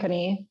right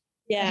company.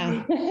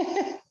 Yeah.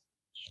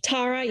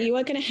 Tara, you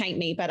are going to hate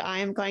me, but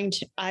I've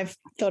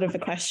thought of a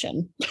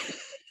question.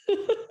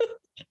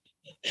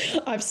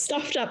 I've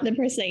stuffed up the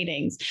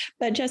proceedings.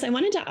 But Jess, I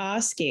wanted to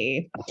ask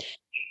you,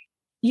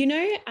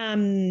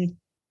 I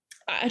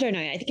don't know,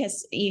 I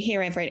guess you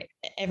hear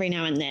every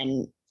now and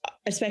then,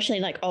 especially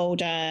like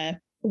older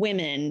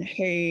women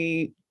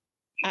who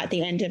at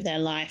the end of their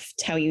life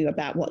tell you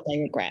about what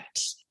they regret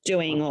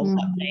doing or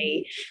what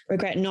they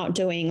regret not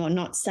doing or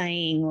not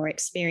saying or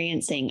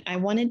experiencing. I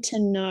wanted to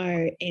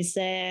know, is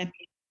there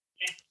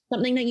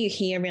something that you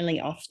hear really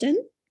often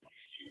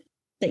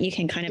that you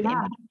can kind of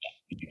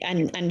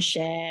and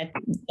share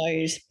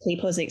those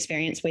people's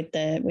experience with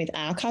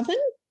our coven?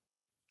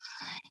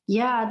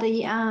 Yeah,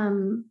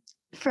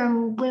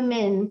 from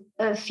women,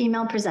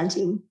 female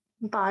presenting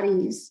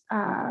bodies,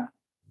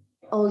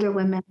 older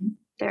women,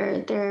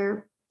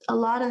 they're a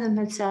lot of them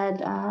had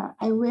said,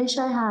 I wish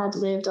I had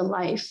lived a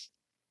life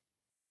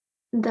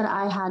that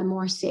I had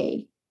more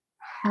say,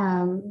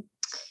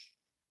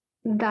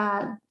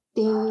 that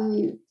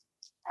they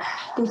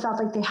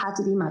felt like they had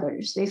to be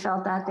mothers. They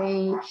felt that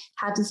they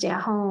had to stay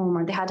at home,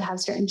 or they had to have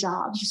certain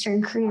jobs or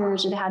certain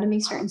careers, or they had to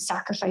make certain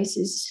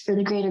sacrifices for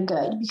the greater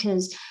good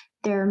because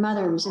they're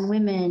mothers and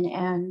women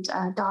and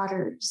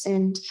daughters.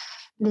 And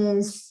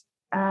this,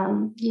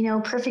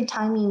 perfect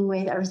timing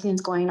with everything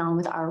that's going on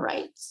with our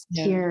rights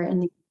here in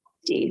the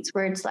States,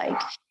 where it's like,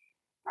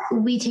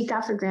 we take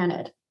that for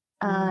granted.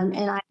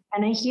 And I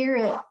hear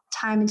it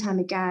time and time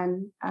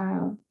again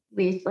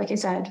with, like I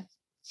said,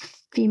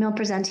 female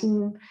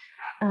presenting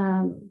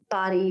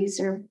bodies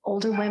or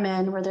older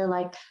women, where they're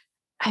like,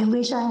 I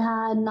wish I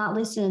had not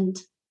listened.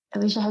 I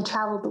wish I had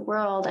traveled the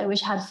world. I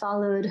wish I had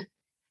followed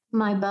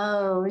my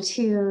bow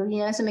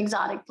to, some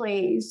exotic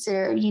place,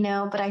 or,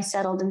 but I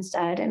settled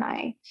instead, and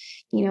I,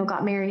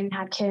 got married and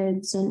had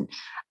kids. And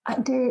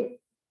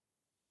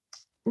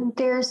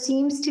there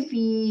seems to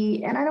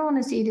be, and I don't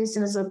want to say this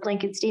as a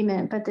blanket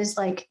statement, but this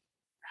like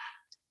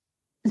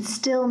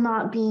still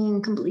not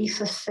being completely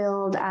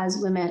fulfilled as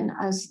women,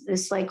 as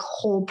this like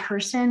whole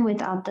person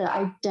without the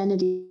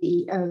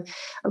identity of,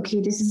 okay,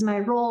 this is my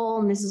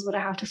role and this is what I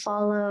have to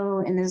follow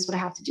and this is what I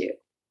have to do.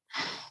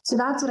 So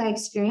that's what I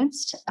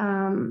experienced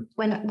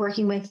when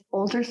working with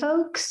older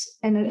folks,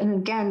 and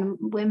again,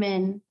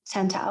 women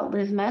tend to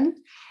outlive men.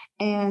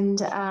 And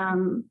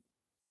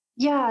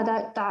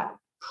that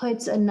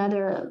puts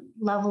another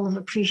level of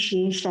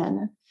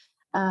appreciation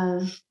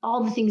of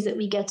all the things that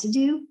we get to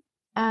do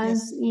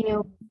as,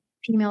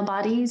 female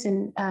bodies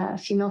and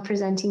female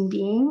presenting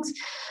beings,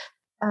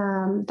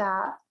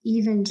 that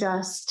even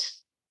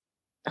just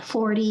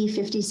 40,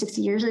 50,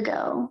 60 years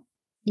ago,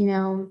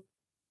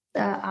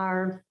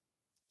 our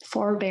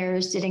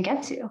forebears didn't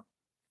get to.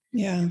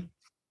 Yeah.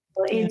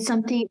 It's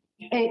something,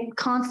 it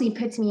constantly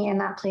puts me in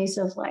that place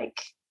of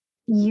like,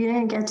 you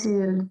didn't get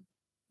to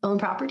own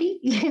property,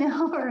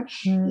 or,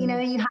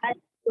 you had,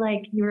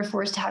 like, you were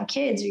forced to have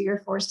kids, or you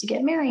were forced to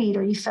get married,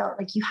 or you felt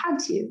like you had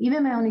to.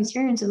 Even my own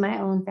experience with my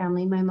own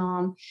family, my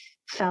mom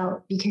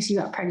felt because you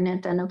got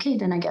pregnant, then okay,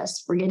 then I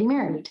guess we're getting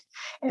married.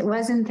 It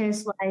wasn't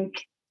this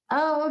like,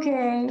 oh,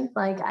 okay,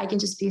 like I can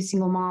just be a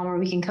single mom, or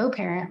we can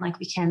co-parent like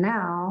we can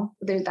now.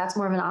 That's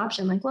more of an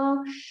option. Like,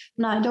 well,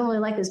 no, I don't really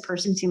like this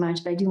person too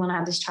much, but I do want to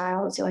have this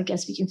child. So I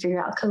guess we can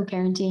figure out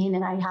co-parenting,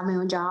 and I have my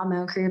own job, my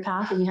own career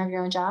path, and you have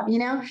your own job.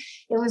 It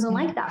wasn't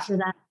like that for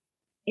them.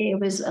 It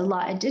was a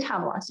lot. It did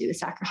have a lot to do with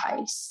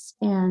sacrifice.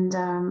 And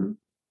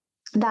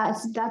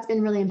that's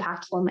been really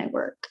impactful in my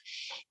work.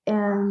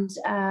 And,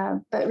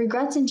 but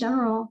regrets in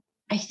general,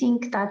 I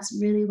think that's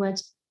really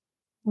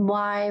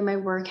why my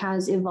work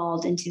has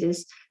evolved into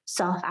this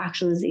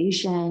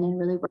self-actualization and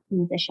really working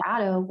with the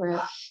shadow, where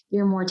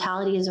your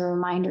mortality is a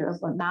reminder of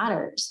what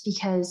matters.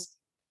 Because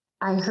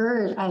I've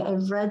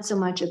read so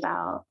much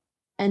about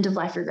end of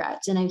life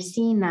regrets, and I've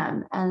seen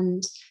them,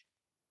 and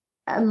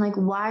I'm like,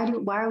 why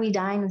are we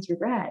dying with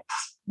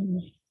regrets?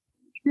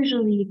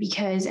 Usually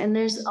because, and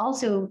there's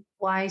also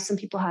why some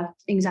people have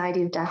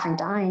anxiety of death and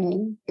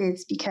dying,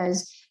 it's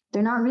because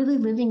they're not really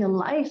living a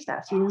life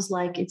that feels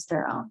like it's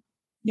their own.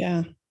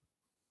 Yeah.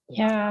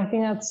 Yeah, I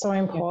think that's so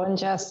important.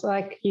 Just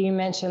like you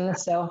mentioned, the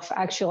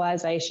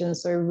self-actualization,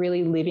 so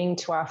really living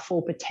to our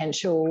full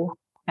potential.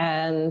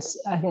 And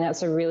I think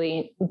that's a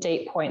really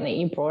deep point that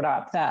you brought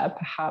up, that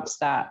perhaps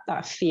that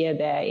fear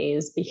there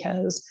is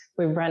because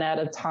we've run out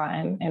of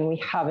time and we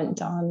haven't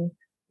done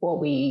what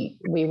we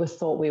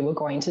thought we were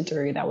going to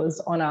do that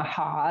was on our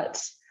heart.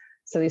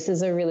 So this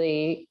is a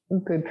really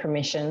good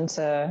permission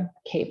to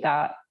keep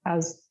that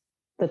as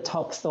the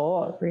top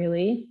thought,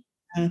 really.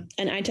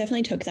 And I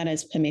definitely took that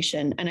as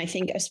permission. And I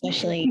think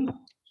especially,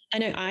 I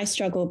know I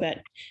struggle, but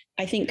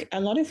I think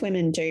a lot of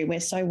women do. We're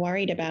so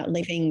worried about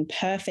living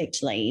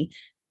perfectly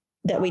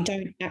that we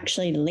don't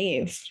actually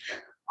live.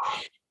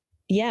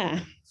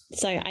 Yeah.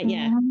 So thank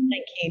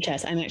you,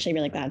 Jess. I'm actually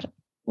really glad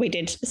we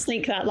did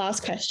sneak that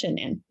last question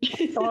in.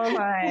 So am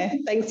I.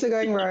 Thanks for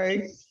going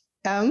rogue.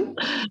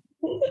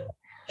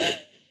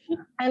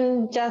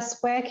 And Jess,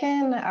 where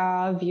can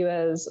our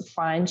viewers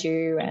find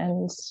you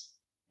and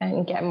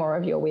get more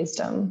of your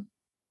wisdom?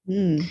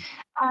 So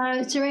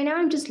right now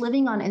I'm just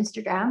living on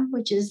Instagram,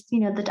 which is,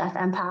 the Death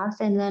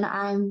Empath. And then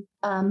I'm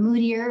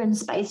moodier and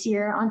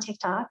spicier on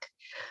TikTok.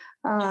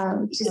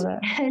 Just,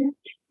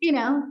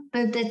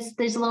 but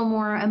there's a little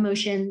more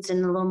emotions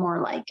and a little more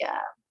like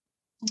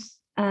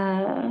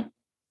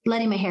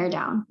letting my hair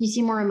down. You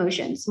see more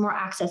emotions, more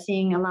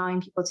accessing,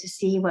 allowing people to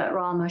see what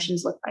raw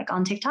emotions look like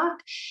on TikTok.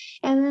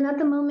 And then at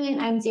the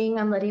moment I'm saying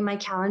I'm letting my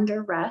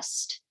calendar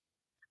rest.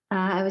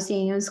 I was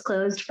saying it was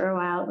closed for a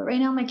while, but right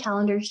now my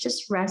calendar is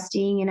just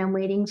resting, and I'm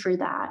waiting for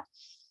that,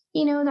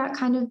 that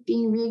kind of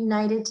being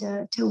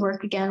reignited to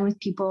work again with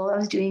people.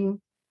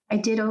 I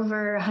did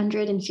over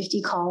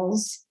 150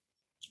 calls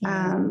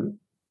in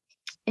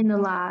the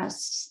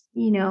last,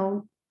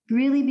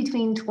 really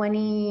between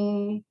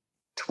 2020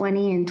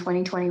 and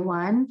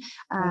 2021.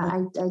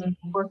 I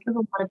worked with a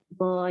lot of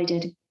people. I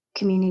did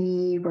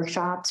community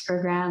workshops,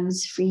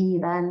 programs, free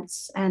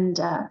events, and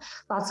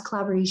lots of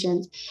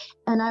collaborations.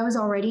 And I was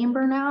already in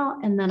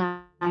burnout, and then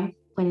I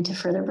went into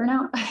further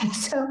burnout.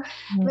 So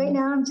right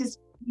now I'm just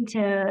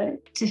to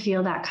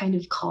feel that kind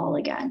of call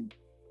again.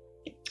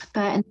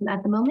 But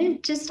at the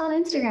moment, just on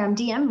Instagram,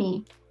 DM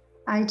me.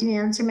 I do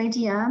answer my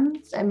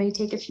DMs. I may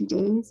take a few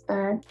days,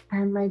 but I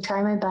might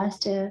try my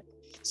best to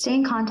stay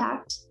in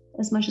contact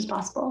as much as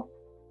possible.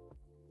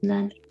 And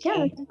then,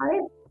 that's about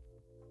it.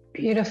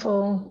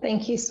 Beautiful.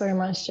 Thank you so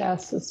much,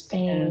 Jess. It's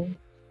been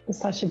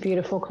such a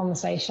beautiful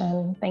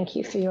conversation. Thank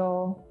you for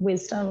your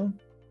wisdom.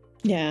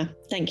 Yeah,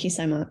 thank you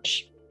so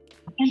much.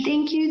 And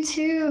thank you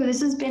too.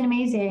 This has been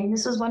amazing.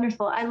 This was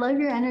wonderful. I love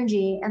your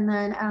energy. And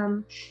then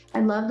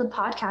I love the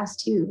podcast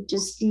too.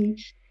 Just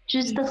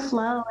the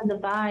flow and the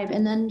vibe,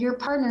 and then your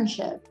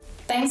partnership.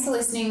 Thanks for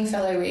listening,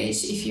 fellow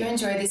witch. If you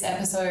enjoyed this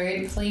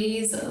episode,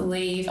 please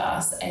leave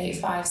us a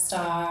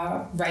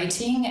 5-star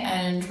rating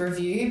and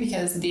review,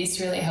 because this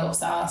really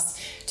helps us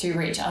to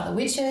reach other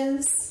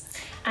witches.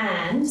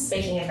 And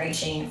speaking of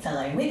reaching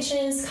fellow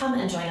witches, come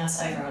and join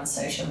us over on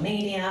social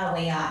media.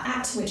 We are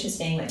at Witches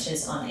Being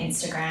Witches on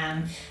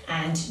Instagram,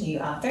 and you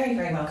are very,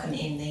 very welcome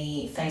in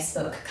the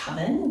Facebook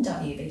Coven,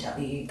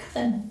 WBW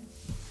Coven.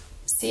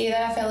 See you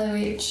there, fellow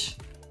witch.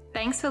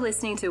 Thanks for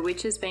listening to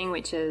Witches Being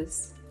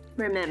Witches.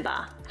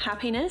 Remember,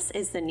 happiness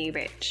is the new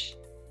rich.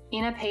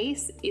 Inner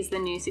peace is the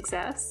new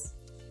success.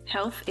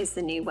 Health is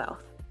the new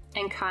wealth.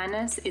 And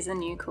kindness is the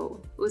new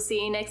cool. We'll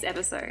see you next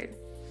episode.